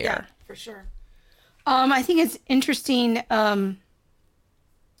rooted there. Yeah, for sure. I think it's interesting.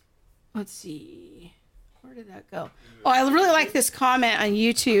 Let's see. Where did that go? Oh, I really like this comment on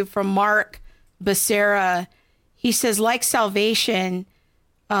YouTube from Mark Becerra. He says, like salvation,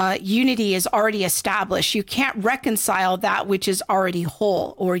 unity is already established. You can't reconcile that which is already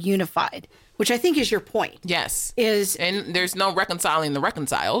whole or unified, which I think is your point. Yes. And there's no reconciling the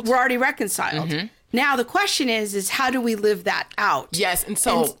reconciled. We're already reconciled. Now, the question is how do we live that out? Yes. And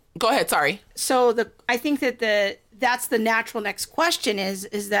so, go ahead. Sorry. So I think that that's the natural next question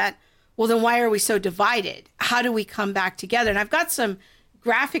is that, well, then why are we so divided? How do we come back together? And I've got some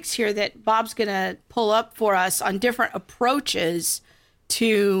graphics here that Bob's going to pull up for us on different approaches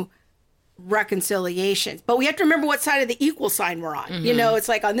to reconciliation. But we have to remember what side of the equal sign we're on. You know, it's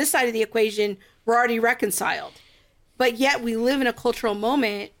like on this side of the equation, we're already reconciled. But yet we live in a cultural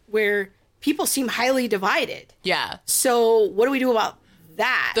moment where people seem highly divided. Yeah. So what do we do about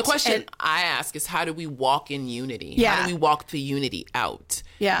that? The question I ask is, how do we walk in unity? Yeah. How do we walk the unity out?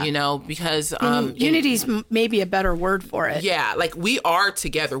 Yeah. You know, because unity's maybe a better word for it. Yeah, like we are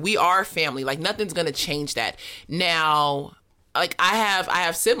together. We are family. Like nothing's going to change that. Now, like I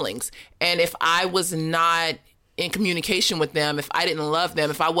have siblings, and if I was not in communication with them, if I didn't love them,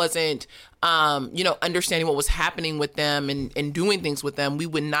 if I wasn't understanding what was happening with them and doing things with them, we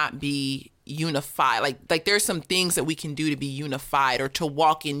would not be unified. Like there's some things that we can do to be unified or to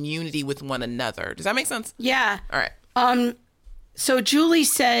walk in unity with one another. Does that make sense? Yeah. All right. So Julie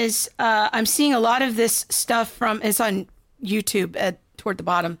says, I'm seeing a lot of this stuff it's on YouTube toward the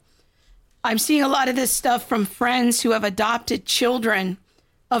bottom. I'm seeing a lot of this stuff from friends who have adopted children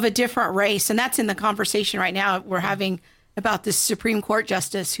of a different race. And that's in the conversation right now we're having about this Supreme Court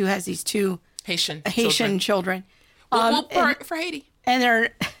justice who has these two Haitian children. For Haiti. And they're...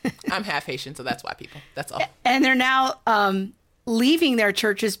 I'm half Haitian, so that's why that's all. And they're now leaving their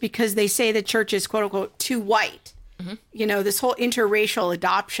churches because they say the church is, quote unquote, too white. Mm-hmm. You know, this whole interracial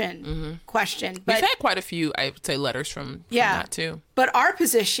adoption question. But we've had quite a few, I would say, letters from that too. But our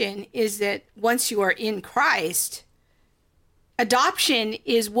position is that once you are in Christ, adoption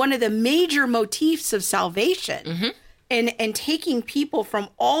is one of the major motifs of salvation. And taking people from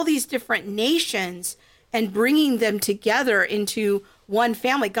all these different nations and bringing them together into one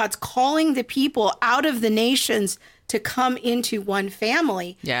family. God's calling the people out of the nations to come into one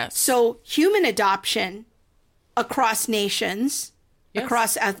family. Yes. So human adoption across nations,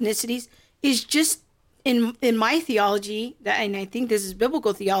 across ethnicities, is just, in my theology, and I think this is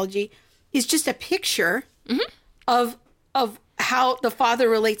biblical theology, is just a picture of how the Father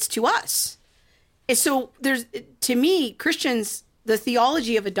relates to us. And so to me, Christians, the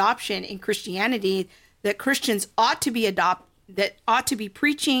theology of adoption in Christianity that Christians ought to be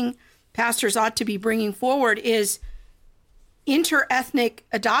preaching, pastors ought to be bringing forward, is interethnic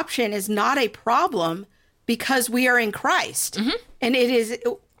adoption is not a problem because we are in Christ. And it is,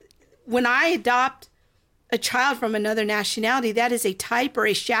 when I adopt a child from another nationality, that is a type or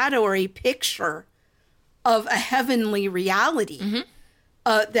a shadow or a picture of a heavenly reality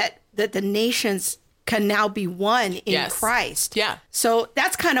that the nations can now be one in Christ. Yeah. So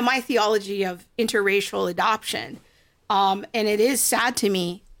that's kind of my theology of interracial adoption. And it is sad to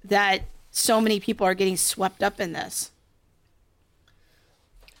me that so many people are getting swept up in this.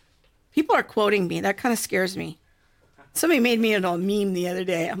 People are quoting me. That kind of scares me. Somebody made me into a meme the other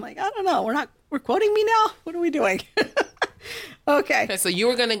day. I'm like, I don't know. We're quoting me now? What are we doing? Okay. So you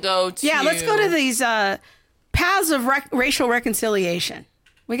were going to go to... Yeah, let's go to these paths of racial reconciliation.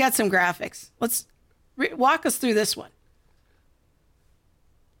 We got some graphics. Let's walk us through this one.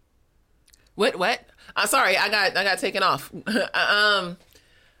 What? I'm sorry. I got taken off.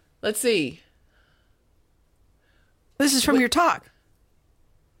 Let's see. This is from your talk.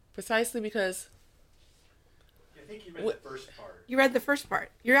 Precisely because... I think you read the first part. You read the first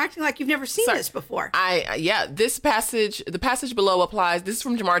part. You're acting like you've never seen this before. This passage, the passage below applies. This is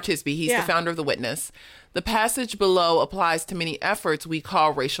from Jamar Tisby. He's the founder of The Witness. The passage below applies to many efforts we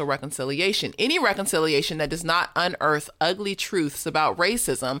call racial reconciliation. Any reconciliation that does not unearth ugly truths about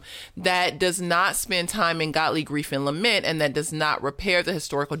racism, that does not spend time in godly grief and lament, and that does not repair the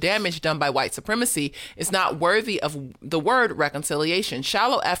historical damage done by white supremacy is not worthy of the word reconciliation.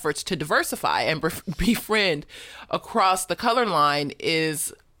 Shallow efforts to diversify and befriend across the color line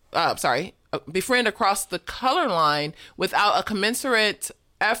befriend across the color line without a commensurate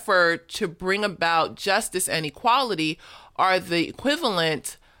effort to bring about justice and equality are the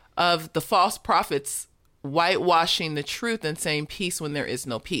equivalent of the false prophets whitewashing the truth and saying peace when there is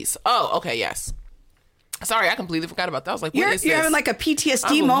no peace. Oh, okay, yes. Sorry, I completely forgot about that. I was like, what is this? You're having like a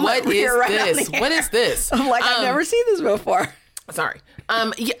PTSD moment. What is this? What is this? I'm like, I've never seen this before. Sorry.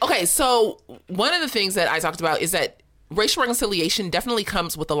 Okay, so one of the things that I talked about is that racial reconciliation definitely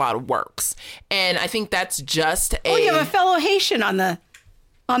comes with a lot of works. And I think that's just you have a fellow Haitian on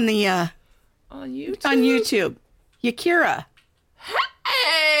YouTube? On YouTube. Yakira.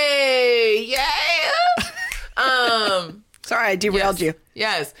 Hey, yeah. Sorry, I derailed you.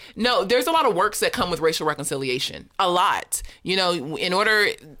 Yes. No, there's a lot of works that come with racial reconciliation. A lot. You know,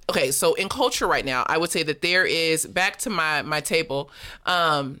 so in culture right now, I would say that there is, back to my table,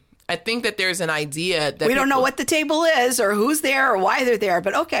 I think that there's an idea that we don't know what the table is or who's there or why they're there,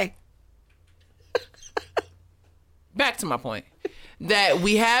 but okay. Back to my point. that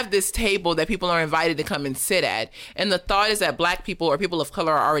we have this table that people are invited to come and sit at. And the thought is that Black people or people of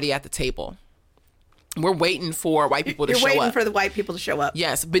color are already at the table. We're waiting for white people to show up. You're waiting for the white people to show up.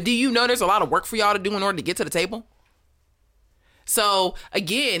 Yes. But do you know there's a lot of work for y'all to do in order to get to the table? So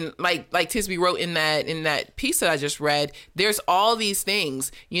again, like Tisby wrote in that piece that I just read, there's all these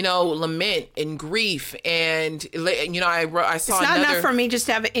things, lament and grief, and I saw it's not enough for me just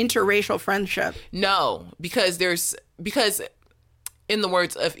to have an interracial friendship. No, because in the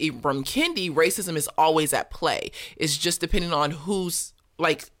words of Ibram Kendi, racism is always at play. It's just depending on who's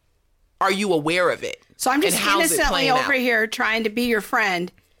are you aware of it? So I'm just innocently over here trying to be your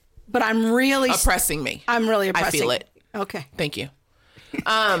friend, but I'm really oppressing me. I'm really oppressing. I feel it. Okay. Thank you.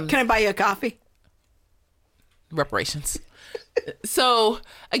 Can I buy you a coffee? Reparations. So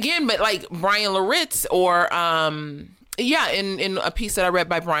again, but like Brian Loritz or in a piece that I read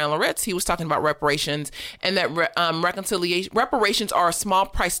by Brian Loritz, he was talking about reparations and that reparations are a small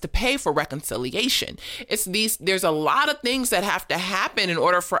price to pay for reconciliation. There's a lot of things that have to happen in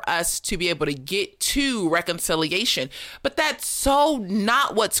order for us to be able to get to reconciliation. But that's so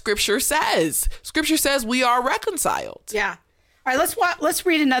not what Scripture says. Scripture says we are reconciled. Yeah. All right, let's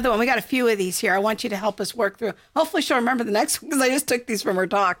read another one. We got a few of these here. I want you to help us work through. Hopefully she'll remember the next one because I just took these from her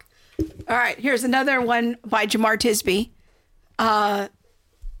talk. All right, here's another one by Jemar Tisby. And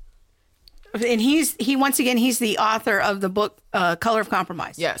he's the author of the book Color of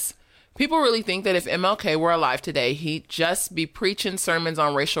Compromise. Yes. People really think that if MLK were alive today, he'd just be preaching sermons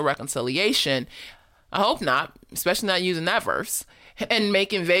on racial reconciliation. I hope not, especially not using that verse, and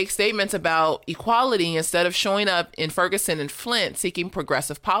making vague statements about equality instead of showing up in Ferguson and Flint seeking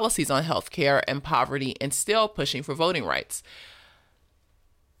progressive policies on healthcare and poverty and still pushing for voting rights.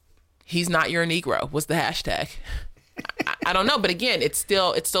 He's not your Negro was the hashtag. I don't know, but again, it's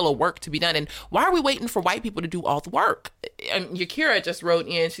still a work to be done. And why are we waiting for white people to do all the work? And Yakira just wrote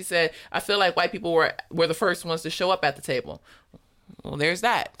in, she said, I feel like white people were the first ones to show up at the table. Well, there's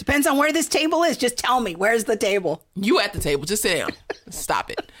that. Depends on where this table is. Just tell me, where's the table? You at the table. Just sit down.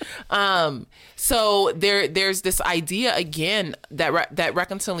 Stop it. So there's this idea again that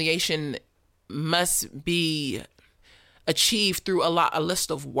reconciliation must be achieved through a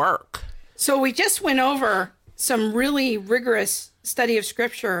list of work. So we just went over some really rigorous study of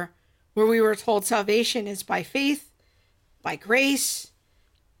Scripture where we were told salvation is by faith, by grace.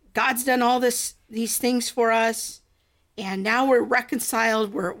 God's done all these things for us. And now we're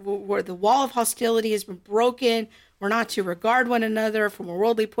reconciled. We're the wall of hostility has been broken. We're not to regard one another from a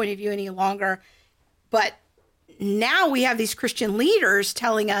worldly point of view any longer. But now we have these Christian leaders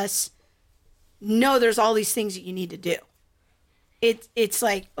telling us, no, there's all these things that you need to do. It's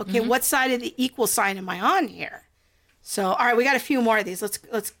like, okay, what side of the equal sign am I on here? So, all right, we got a few more of these.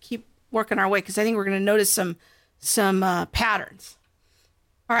 Let's keep working our way because I think we're going to notice some patterns.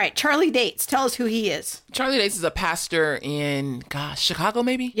 All right, Charlie Dates, tell us who he is. Charlie Dates is a pastor in, Chicago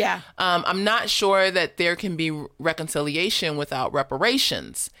maybe? Yeah. I'm not sure that there can be reconciliation without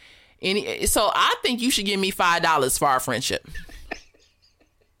reparations. So I think you should give me $5 for our friendship.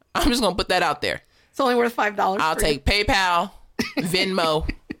 I'm just going to put that out there. It's only worth $5. I'll take PayPal, Venmo,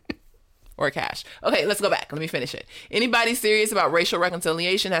 or cash. Okay, let's go back. Let me finish it. Anybody serious about racial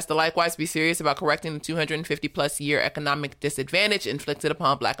reconciliation has to likewise be serious about correcting the 250 plus year economic disadvantage inflicted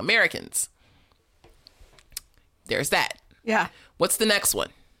upon Black Americans. There's that. Yeah. What's the next one?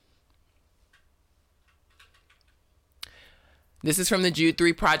 This is from the Jude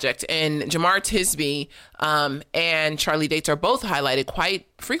 3 Project, and Jemar Tisby and Charlie Dates are both highlighted quite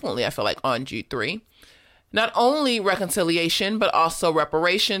frequently, I feel like, on Jude 3. Not only reconciliation, but also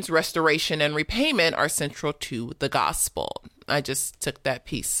reparations, restoration, and repayment are central to the gospel. I just took that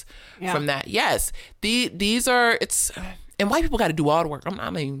piece from that. Yes, these are, and white people got to do all the work. I'm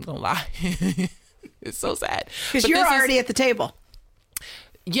not even going to lie. It's so sad. Because you're already at the table.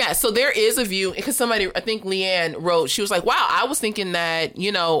 Yeah, so there is a view, because somebody, I think Leanne wrote, she was like, wow, I was thinking that,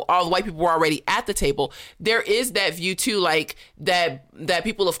 all the white people were already at the table. There is that view too, like that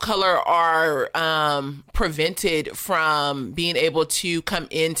people of color are prevented from being able to come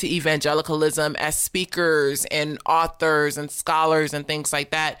into evangelicalism as speakers and authors and scholars and things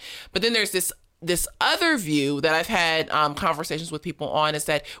like that. But then there's this other view that I've had conversations with people on is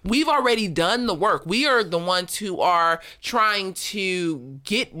that we've already done the work. We are the ones who are trying to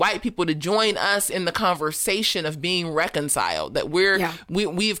get white people to join us in the conversation of being reconciled, that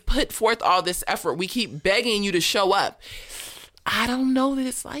we've put forth all this effort. We keep begging you to show up. I don't know that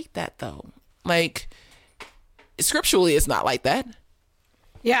it's like that though. Like scripturally, it's not like that.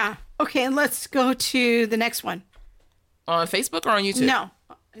 Yeah. Okay. And let's go to the next one. On Facebook or on YouTube? No,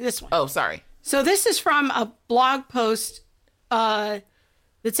 this one. Oh, sorry. So this is from a blog post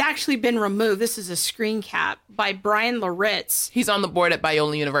that's actually been removed. This is a screen cap by Brian Loritz. He's on the board at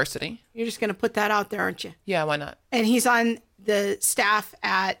Biola University. You're just going to put that out there, aren't you? Yeah, why not? And he's on the staff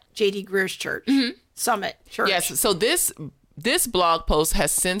at J.D. Greer's church, Summit Church. Yes. So this blog post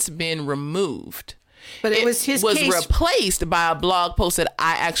has since been removed. But it was his case. Replaced by a blog post that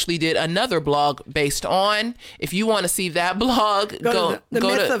I actually did another blog based on. If you want to see that blog, go to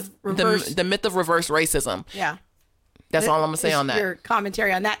the myth of reverse racism. Yeah. That's all I'm going to say on that. Your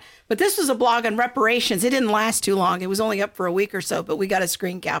commentary on that. But this was a blog on reparations. It didn't last too long. It was only up for a week or so, but we got a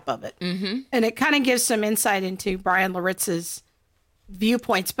screen cap of it. Mm-hmm. And it kind of gives some insight into Brian Loritz's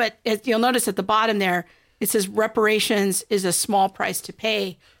viewpoints. But you'll notice at the bottom there, it says reparations is a small price to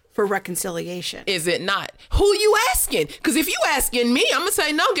pay for reconciliation. Is it not? Who you asking? Because if you asking me, I'm going to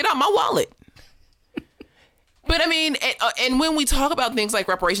say, no, get out my wallet. But I mean, and when we talk about things like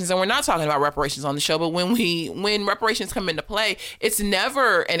reparations, and we're not talking about reparations on the show, but when reparations come into play, it's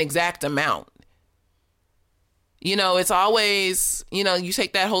never an exact amount. You know, it's always, you know, you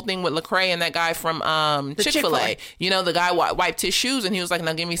take that whole thing with Lecrae and that guy from Chick-fil-A. You know, the guy wiped his shoes and he was like,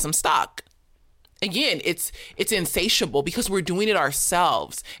 now give me some stock. Again, it's insatiable because we're doing it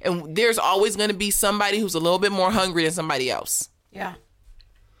ourselves. And there's always going to be somebody who's a little bit more hungry than somebody else. Yeah.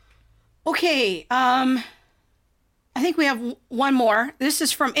 Okay. I think we have one more. This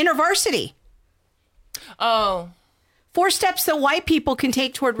is from InterVarsity. Oh. 4 steps that white people can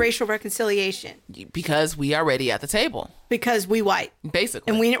take toward racial reconciliation. Because we are already at the table. Because we white. Basically.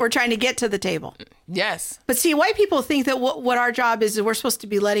 And we're trying to get to the table. Yes. But see, white people think that what our job is we're supposed to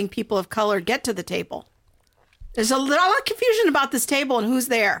be letting people of color get to the table. There's a lot of confusion about this table and who's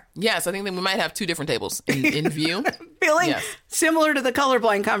there. Yes, I think that we might have 2 different tables in view. Feeling similar to the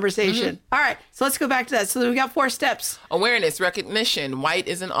colorblind conversation. Mm-hmm. All right, so let's go back to that. So we got 4 steps. Awareness, recognition. White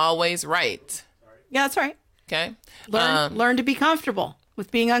isn't always right. Yeah, that's right. Okay. Learn to be comfortable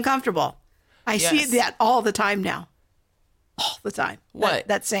with being uncomfortable. I see that all the time now. All the time. What?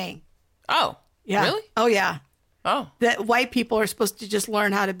 That saying. Oh, yeah. Really? Oh, yeah. Oh. That white people are supposed to just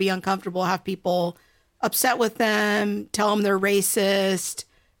learn how to be uncomfortable, have people upset with them, tell them they're racist,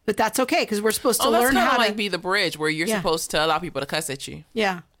 but that's okay because we're supposed to learn how to like be the bridge where you're supposed to allow people to cuss at you.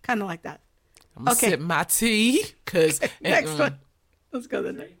 Yeah, kind of like that. I'm gonna sip my tea because next one. Let's go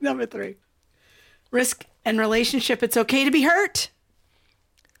to number 3. Risk and relationship. It's okay to be hurt.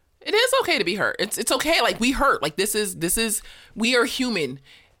 It is okay to be hurt. It's okay. Like we hurt. Like this is we are human.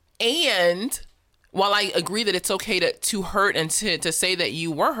 And while I agree that it's okay to hurt and to say that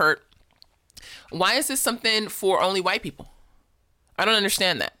you were hurt, why is this something for only white people? I don't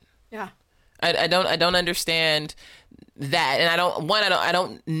understand that. Yeah. I don't understand that. And I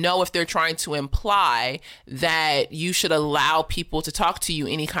don't know if they're trying to imply that you should allow people to talk to you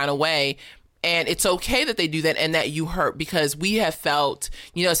any kind of way. And it's okay that they do that and that you hurt because we have felt,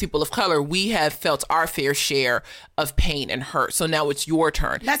 you know, as people of color, we have felt our fair share of pain and hurt. So now it's your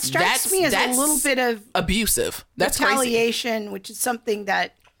turn. That strikes me as a little bit of abusive. That's retaliation, crazy. Which is something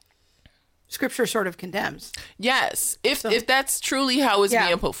that Scripture sort of condemns. Yes, if that's truly how it's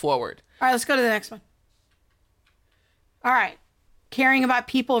being put forward. All right, let's go to the next one. All right. Caring about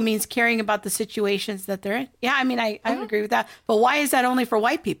people means caring about the situations that they're in. Yeah, I mean, I agree with that. But why is that only for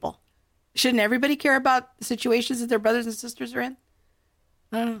white people? Shouldn't everybody care about the situations that their brothers and sisters are in?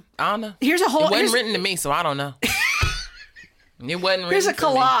 I don't know. Here's a whole. It wasn't written to me, so I don't know. It wasn't written. Here's a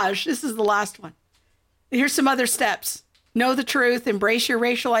collage. This is the last one. Here's some other steps. Know the truth. Embrace your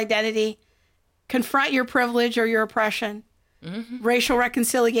racial identity. Confront your privilege or your oppression. Mm-hmm. Racial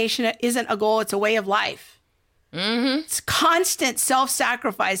reconciliation isn't a goal. It's a way of life. Mm-hmm. It's constant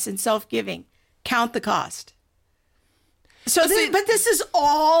self-sacrifice and self-giving. Count the cost. So, but this is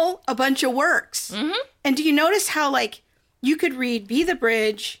all a bunch of works. Mm-hmm. And do you notice how, like, you could read Be the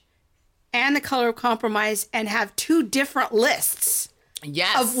Bridge and The Color of Compromise and have 2 different lists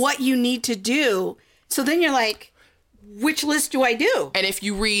of what you need to do. So then you're like, which list do I do? And if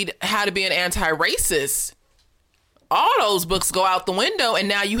you read How to Be an Anti-Racist, all those books go out the window, and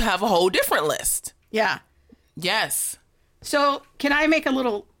now you have a whole different list. Yeah. Yes. So can I make a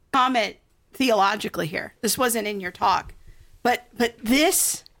little comment theologically here? This wasn't in your talk. But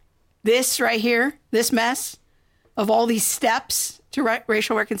this right here, this mess of all these steps to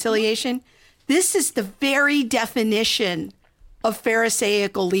racial reconciliation, this is the very definition of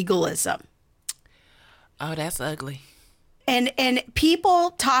Pharisaical legalism. Oh, that's ugly. And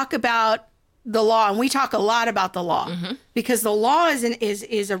people talk about the law, and we talk a lot about the law because the law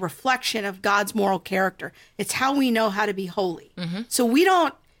is a reflection of God's moral character. It's how we know how to be holy. Mm-hmm. So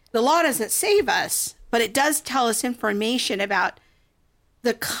the law doesn't save us, but it does tell us information about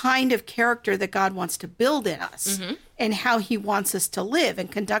the kind of character that God wants to build in us and how he wants us to live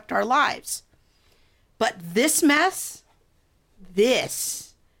and conduct our lives. But this mess,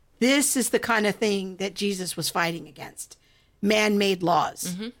 this is the kind of thing that Jesus was fighting against. Man-made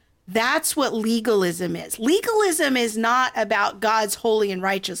laws. That's what legalism is. Legalism is not about God's holy and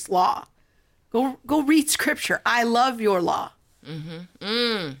righteous law. Go read scripture. I love your law.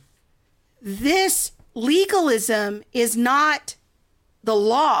 This legalism is not the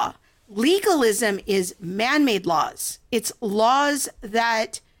law. Legalism is man-made laws. It's laws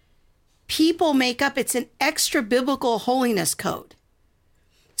that people make up. It's an extra biblical holiness code.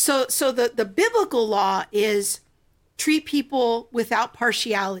 So the biblical law is treat people without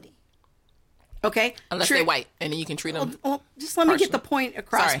partiality. Okay? Unless they're white, and then you can treat them. Well, just let me get the point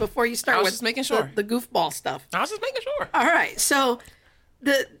across before you start with just making sure. the goofball stuff. I was just making sure. All right. So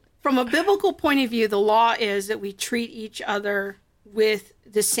from a biblical point of view, the law is that we treat each other with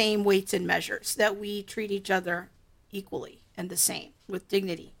the same weights and measures, that we treat each other equally and the same with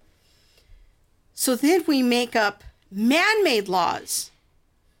dignity. So then we make up man-made laws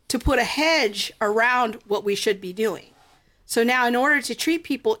to put a hedge around what we should be doing. So now in order to treat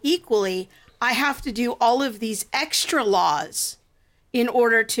people equally, I have to do all of these extra laws in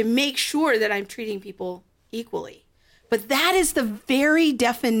order to make sure that I'm treating people equally. But that is the very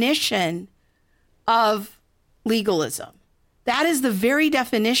definition of legalism. That is the very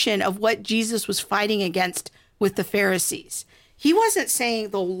definition of what Jesus was fighting against with the Pharisees. He wasn't saying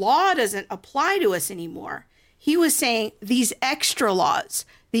the law doesn't apply to us anymore. He was saying these extra laws,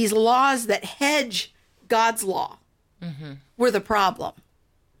 these laws that hedge God's law, were the problem.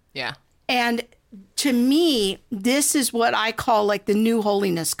 Yeah. And to me, this is what I call like the new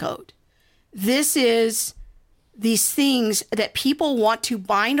holiness code. This is these things that people want to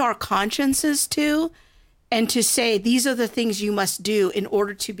bind our consciences to and to say, these are the things you must do in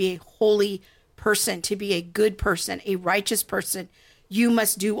order to be a holy person, to be a good person, a righteous person. You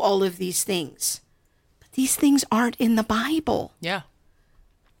must do all of these things. But these things aren't in the Bible. Yeah.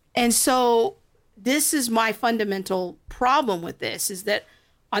 And so this is my fundamental problem with this, is that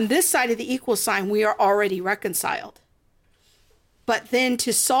on this side of the equal sign, we are already reconciled. But then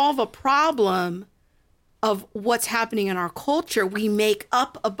to solve a problem of what's happening in our culture, we make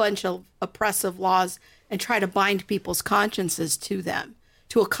up a bunch of oppressive laws and try to bind people's consciences to them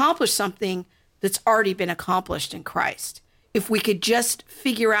to accomplish something that's already been accomplished in Christ. If we could just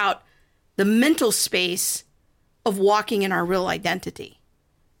figure out the mental space of walking in our real identity.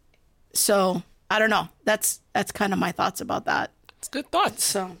 So I don't know. That's kind of my thoughts about that. It's good thoughts.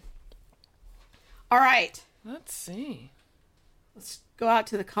 So, all right. Let's see. Let's go out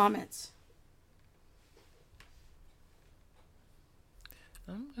to the comments.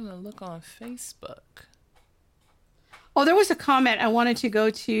 I'm going to look on Facebook. Oh, there was a comment I wanted to go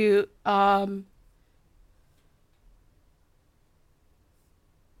to. I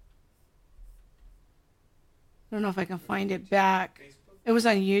don't know if I can find it back. It was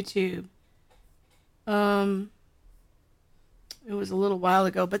on YouTube. It was a little while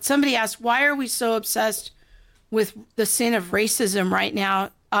ago, but somebody asked, why are we so obsessed with the sin of racism right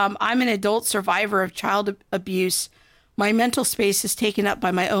now? I'm an adult survivor of child abuse. My mental space is taken up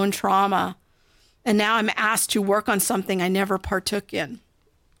by my own trauma. And now I'm asked to work on something I never partook in.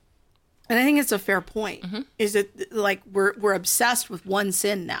 And I think it's a fair point. Is it like we're obsessed with one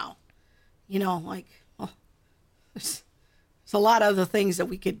sin now? You know, like, well, there's a lot of other things that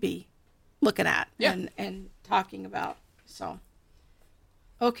we could be looking at and talking about. So,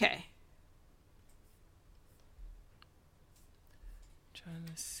 okay. Trying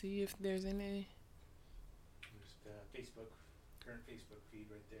to see if there's any. There's the current Facebook feed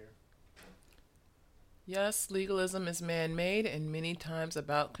right there. Yes, legalism is man-made and many times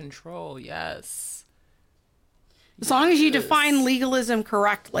about control. Yes. As long as you define legalism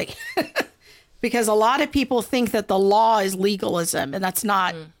correctly. Because a lot of people think that the law is legalism, and that's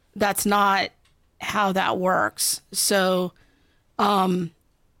not how that works. So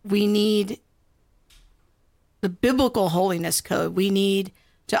we need the biblical holiness code. We need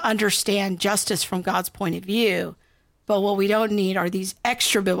to understand justice from God's point of view. But what we don't need are these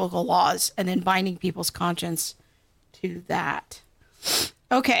extra biblical laws and then binding people's conscience to that.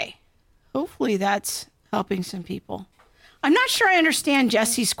 Okay. Hopefully that's helping some people. I'm not sure I understand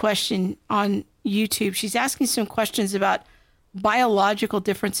Jesse's question on YouTube. She's asking some questions about biological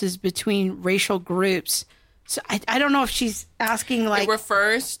differences between racial groups. So I don't know if she's asking like... It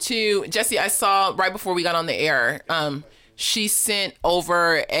refers to... Jesse, I saw right before we got on the air, she sent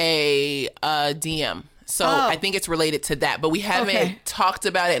over a DM. So I think it's related to that. But we haven't talked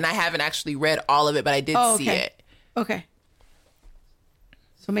about it, and I haven't actually read all of it, but I did see it. Okay.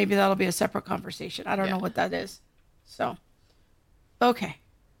 So maybe that'll be a separate conversation. I don't know what that is. So, okay.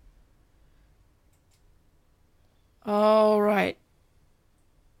 All right.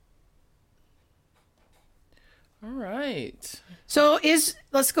 All right. So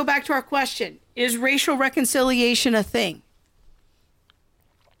let's go back to our question. Is racial reconciliation a thing?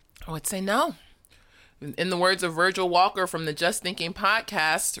 I would say no. In the words of Virgil Walker from the Just Thinking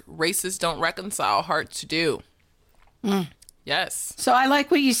podcast, races don't reconcile, hard to do. Yes. So I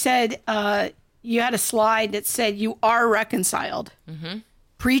like what you said. You had a slide that said you are reconciled. Mm-hmm.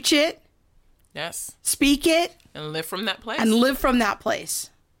 Preach it. Yes. Speak it. And live from that place. And live from that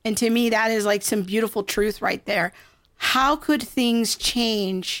place. And to me, that is like some beautiful truth right there. How could things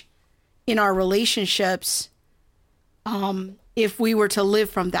change in our relationships if we were to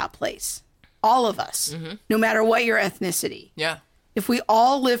live from that place? All of us, no matter what your ethnicity. Yeah. If we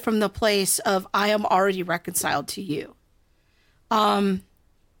all live from the place of, I am already reconciled to you. Can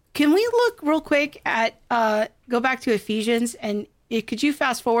we look real quick at, go back to Ephesians, and could you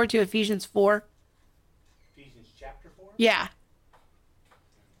fast forward to Ephesians 4? Ephesians chapter 4? Yeah.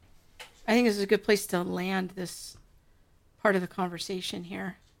 I think this is a good place to land this part of the conversation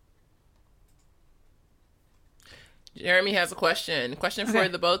here. Jeremy has a question. Question for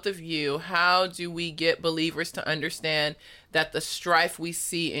the both of you. How do we get believers to understand that the strife we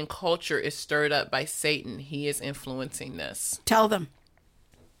see in culture is stirred up by Satan? He is influencing this. Tell them.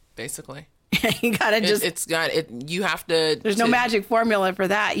 Basically. You gotta just... It's got it. You have to... There's no magic formula for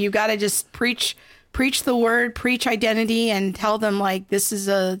that. You gotta just preach the word, preach identity, and tell them, like, this is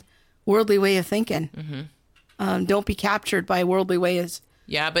a worldly way of thinking. Mm-hmm. Don't be captured by worldly ways.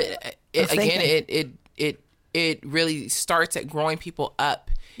 Yeah, but it really starts at growing people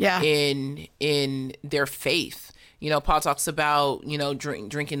up in their faith. You know, Paul talks about, you know,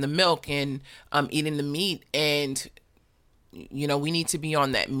 drinking the milk and eating the meat. And, you know, we need to be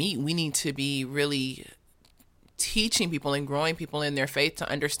on that meat. We need to be really teaching people and growing people in their faith to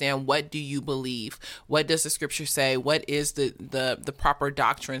understand, what do you believe? What does the scripture say? What is the proper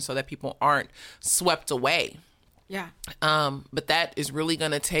doctrine, so that people aren't swept away? Yeah. But that is really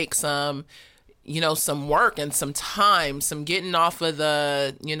going to take some work and some time, some getting off of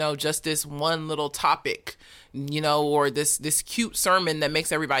the, just this one little topic, or this cute sermon that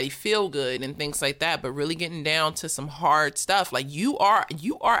makes everybody feel good and things like that, but really getting down to some hard stuff. Like, you are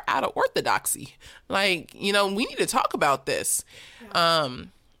out of orthodoxy. Like, we need to talk about this. That's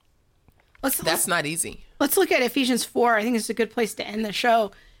not easy. Let's look at Ephesians 4. I think it's a good place to end the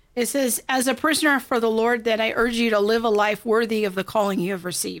show. It says, as a prisoner for the Lord, that I urge you to live a life worthy of the calling you have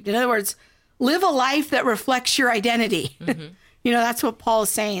received. In other words, live a life that reflects your identity. Mm-hmm. That's what Paul is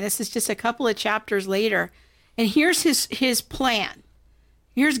saying. This is just a couple of chapters later. And here's his plan.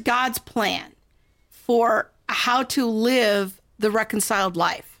 Here's God's plan for how to live the reconciled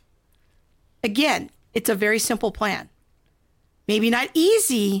life. Again, it's a very simple plan. Maybe not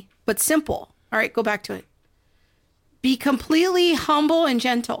easy, but simple. All right, go back to it. Be completely humble and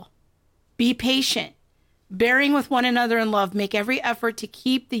gentle. Be patient, bearing with one another in love. Make every effort to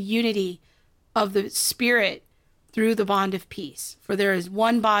keep the unity of the Spirit through the bond of peace. For there is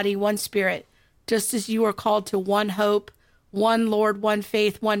one body, one Spirit, just as you are called to one hope, one Lord, one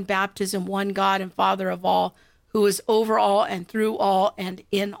faith, one baptism, one God and Father of all, who is over all and through all and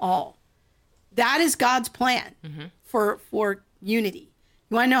in all. That is God's plan for unity.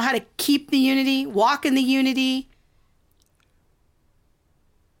 You want to know how to keep the unity, walk in the unity?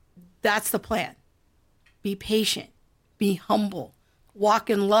 That's the plan. Be patient, be humble,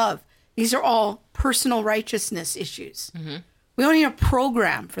 walk in love. These are all personal righteousness issues. Mm-hmm. We don't need a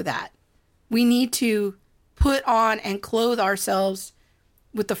program for that. We need to put on and clothe ourselves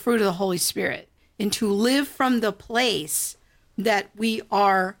with the fruit of the Holy Spirit and to live from the place that we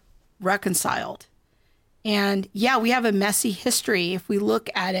are reconciled. And yeah, we have a messy history if we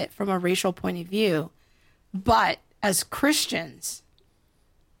look at it from a racial point of view. But as Christians,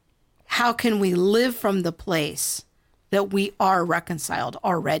 how can we live from the place that we are reconciled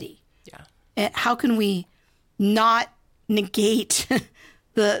already? Yeah. And how can we not negate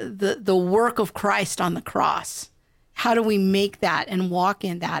the work of Christ on the cross? How do we make that and walk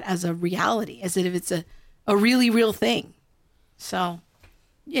in that as a reality, as if it's a really real thing? So,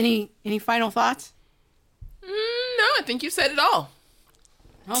 any final thoughts? No, I think you said it all.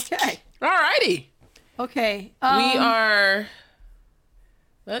 Okay. All righty. Okay. We are.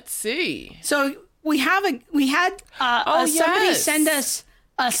 Let's see. So we had somebody send us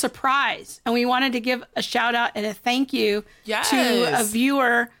a surprise, and we wanted to give a shout out and a thank you to a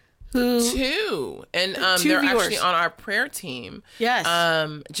viewer who two they're viewers. Actually on our prayer team. Yes.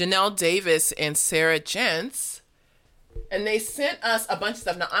 Janelle Davis and Sarah Jentz And they sent us a bunch of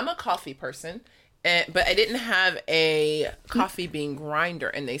stuff. Now, I'm a coffee person, but I didn't have a coffee bean grinder.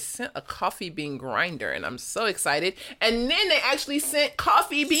 And they sent a coffee bean grinder, and I'm so excited. And then they actually sent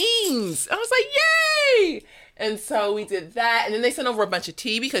coffee beans. I was like, yay! And so we did that. And then they sent over a bunch of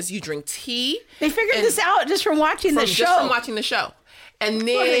tea because you drink tea. They figured this out just from watching the show. Just from watching the show. And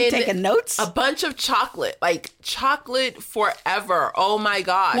then Were they taking notes? A bunch of chocolate, like chocolate forever. Oh my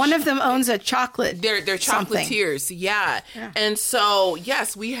gosh. One of them owns a chocolate. They're chocolatiers. Yeah. And so,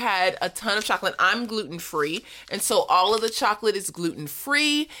 yes, we had a ton of chocolate. I'm gluten-free. And so all of the chocolate is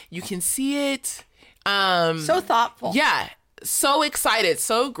gluten-free. You can see it. So thoughtful. Yeah. So excited.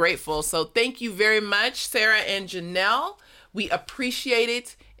 So grateful. So thank you very much, Sarah and Janelle. We appreciate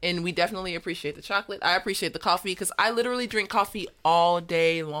it. And we definitely appreciate the chocolate. I appreciate the coffee because I literally drink coffee all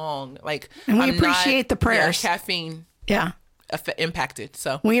day long. And we appreciate the prayers. Caffeine. Yeah. Impacted.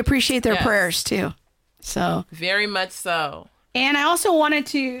 So we appreciate their prayers too. So very much so. And I also wanted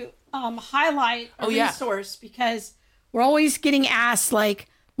to highlight a resource because we're always getting asked, like,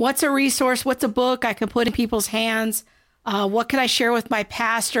 what's a resource? What's a book I can put in people's hands? What could I share with my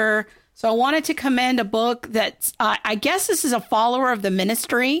pastor? So I wanted to commend a book that I guess this is a follower of the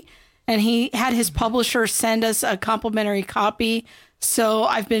ministry, and he had his publisher send us a complimentary copy. So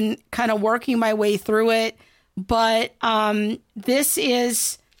I've been kind of working my way through it. But this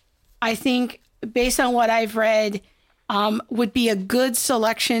is, I think, based on what I've read, would be a good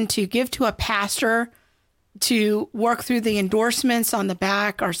selection to give to a pastor to work through. The endorsements on the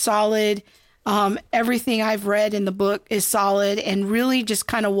back are solid. Everything I've read in the book is solid, and really just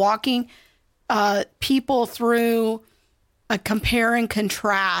kind of walking people through a compare and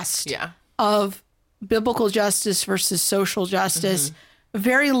contrast of biblical justice versus social justice.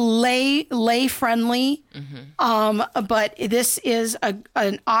 Very lay friendly, but this is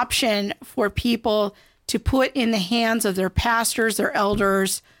an option for people to put in the hands of their pastors, their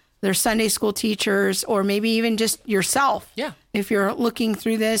elders, their Sunday school teachers, or maybe even just yourself. Yeah, if you're looking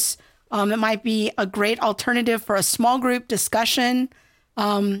through this. It might be a great alternative for a small group discussion.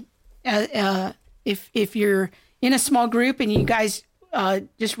 If you're in a small group and you guys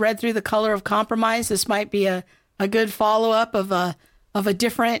just read through The Color of Compromise, this might be a good follow-up of a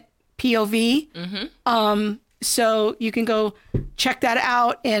different POV. So you can go check that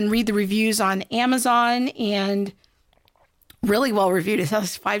out and read the reviews on Amazon, and really well reviewed. It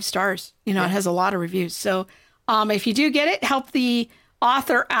has 5 stars. It has a lot of reviews. So if you do get it, help the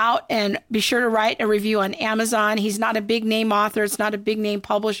author out and be sure to write a review on Amazon. He's not a big name author. It's not a big name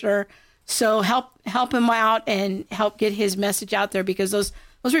publisher. So help him out and help get his message out there, because those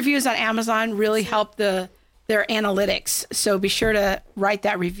reviews on Amazon really help their analytics. So be sure to write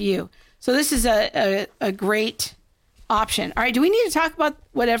that review. So this is a great option. All right. Do we need to talk about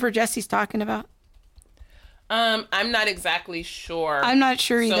whatever Jesse's talking about? I'm not exactly sure. I'm not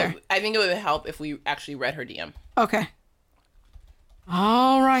sure either. So I think it would help if we actually read her DM. Okay.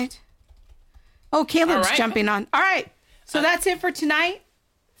 All right. Oh, Caleb's jumping on. All right. So that's it for tonight.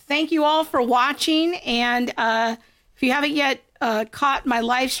 Thank you all for watching. And if you haven't yet caught my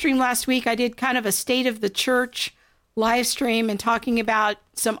live stream last week, I did kind of a State of the Church live stream and talking about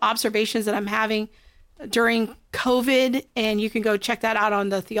some observations that I'm having during COVID. And you can go check that out on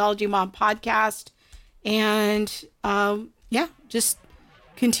the Theology Mom podcast. And just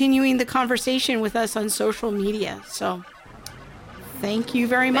continuing the conversation with us on social media. So thank you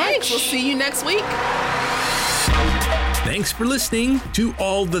very much. Thanks. We'll see you next week. Thanks for listening to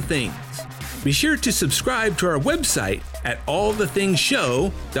All the Things. Be sure to subscribe to our website at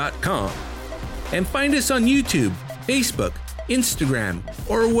allthethingshow.com and find us on YouTube, Facebook, Instagram,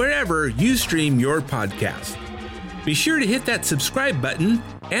 or wherever you stream your podcast. Be sure to hit that subscribe button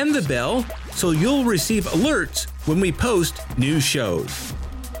and the bell so you'll receive alerts when we post new shows.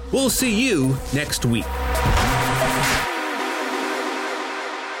 We'll see you next week.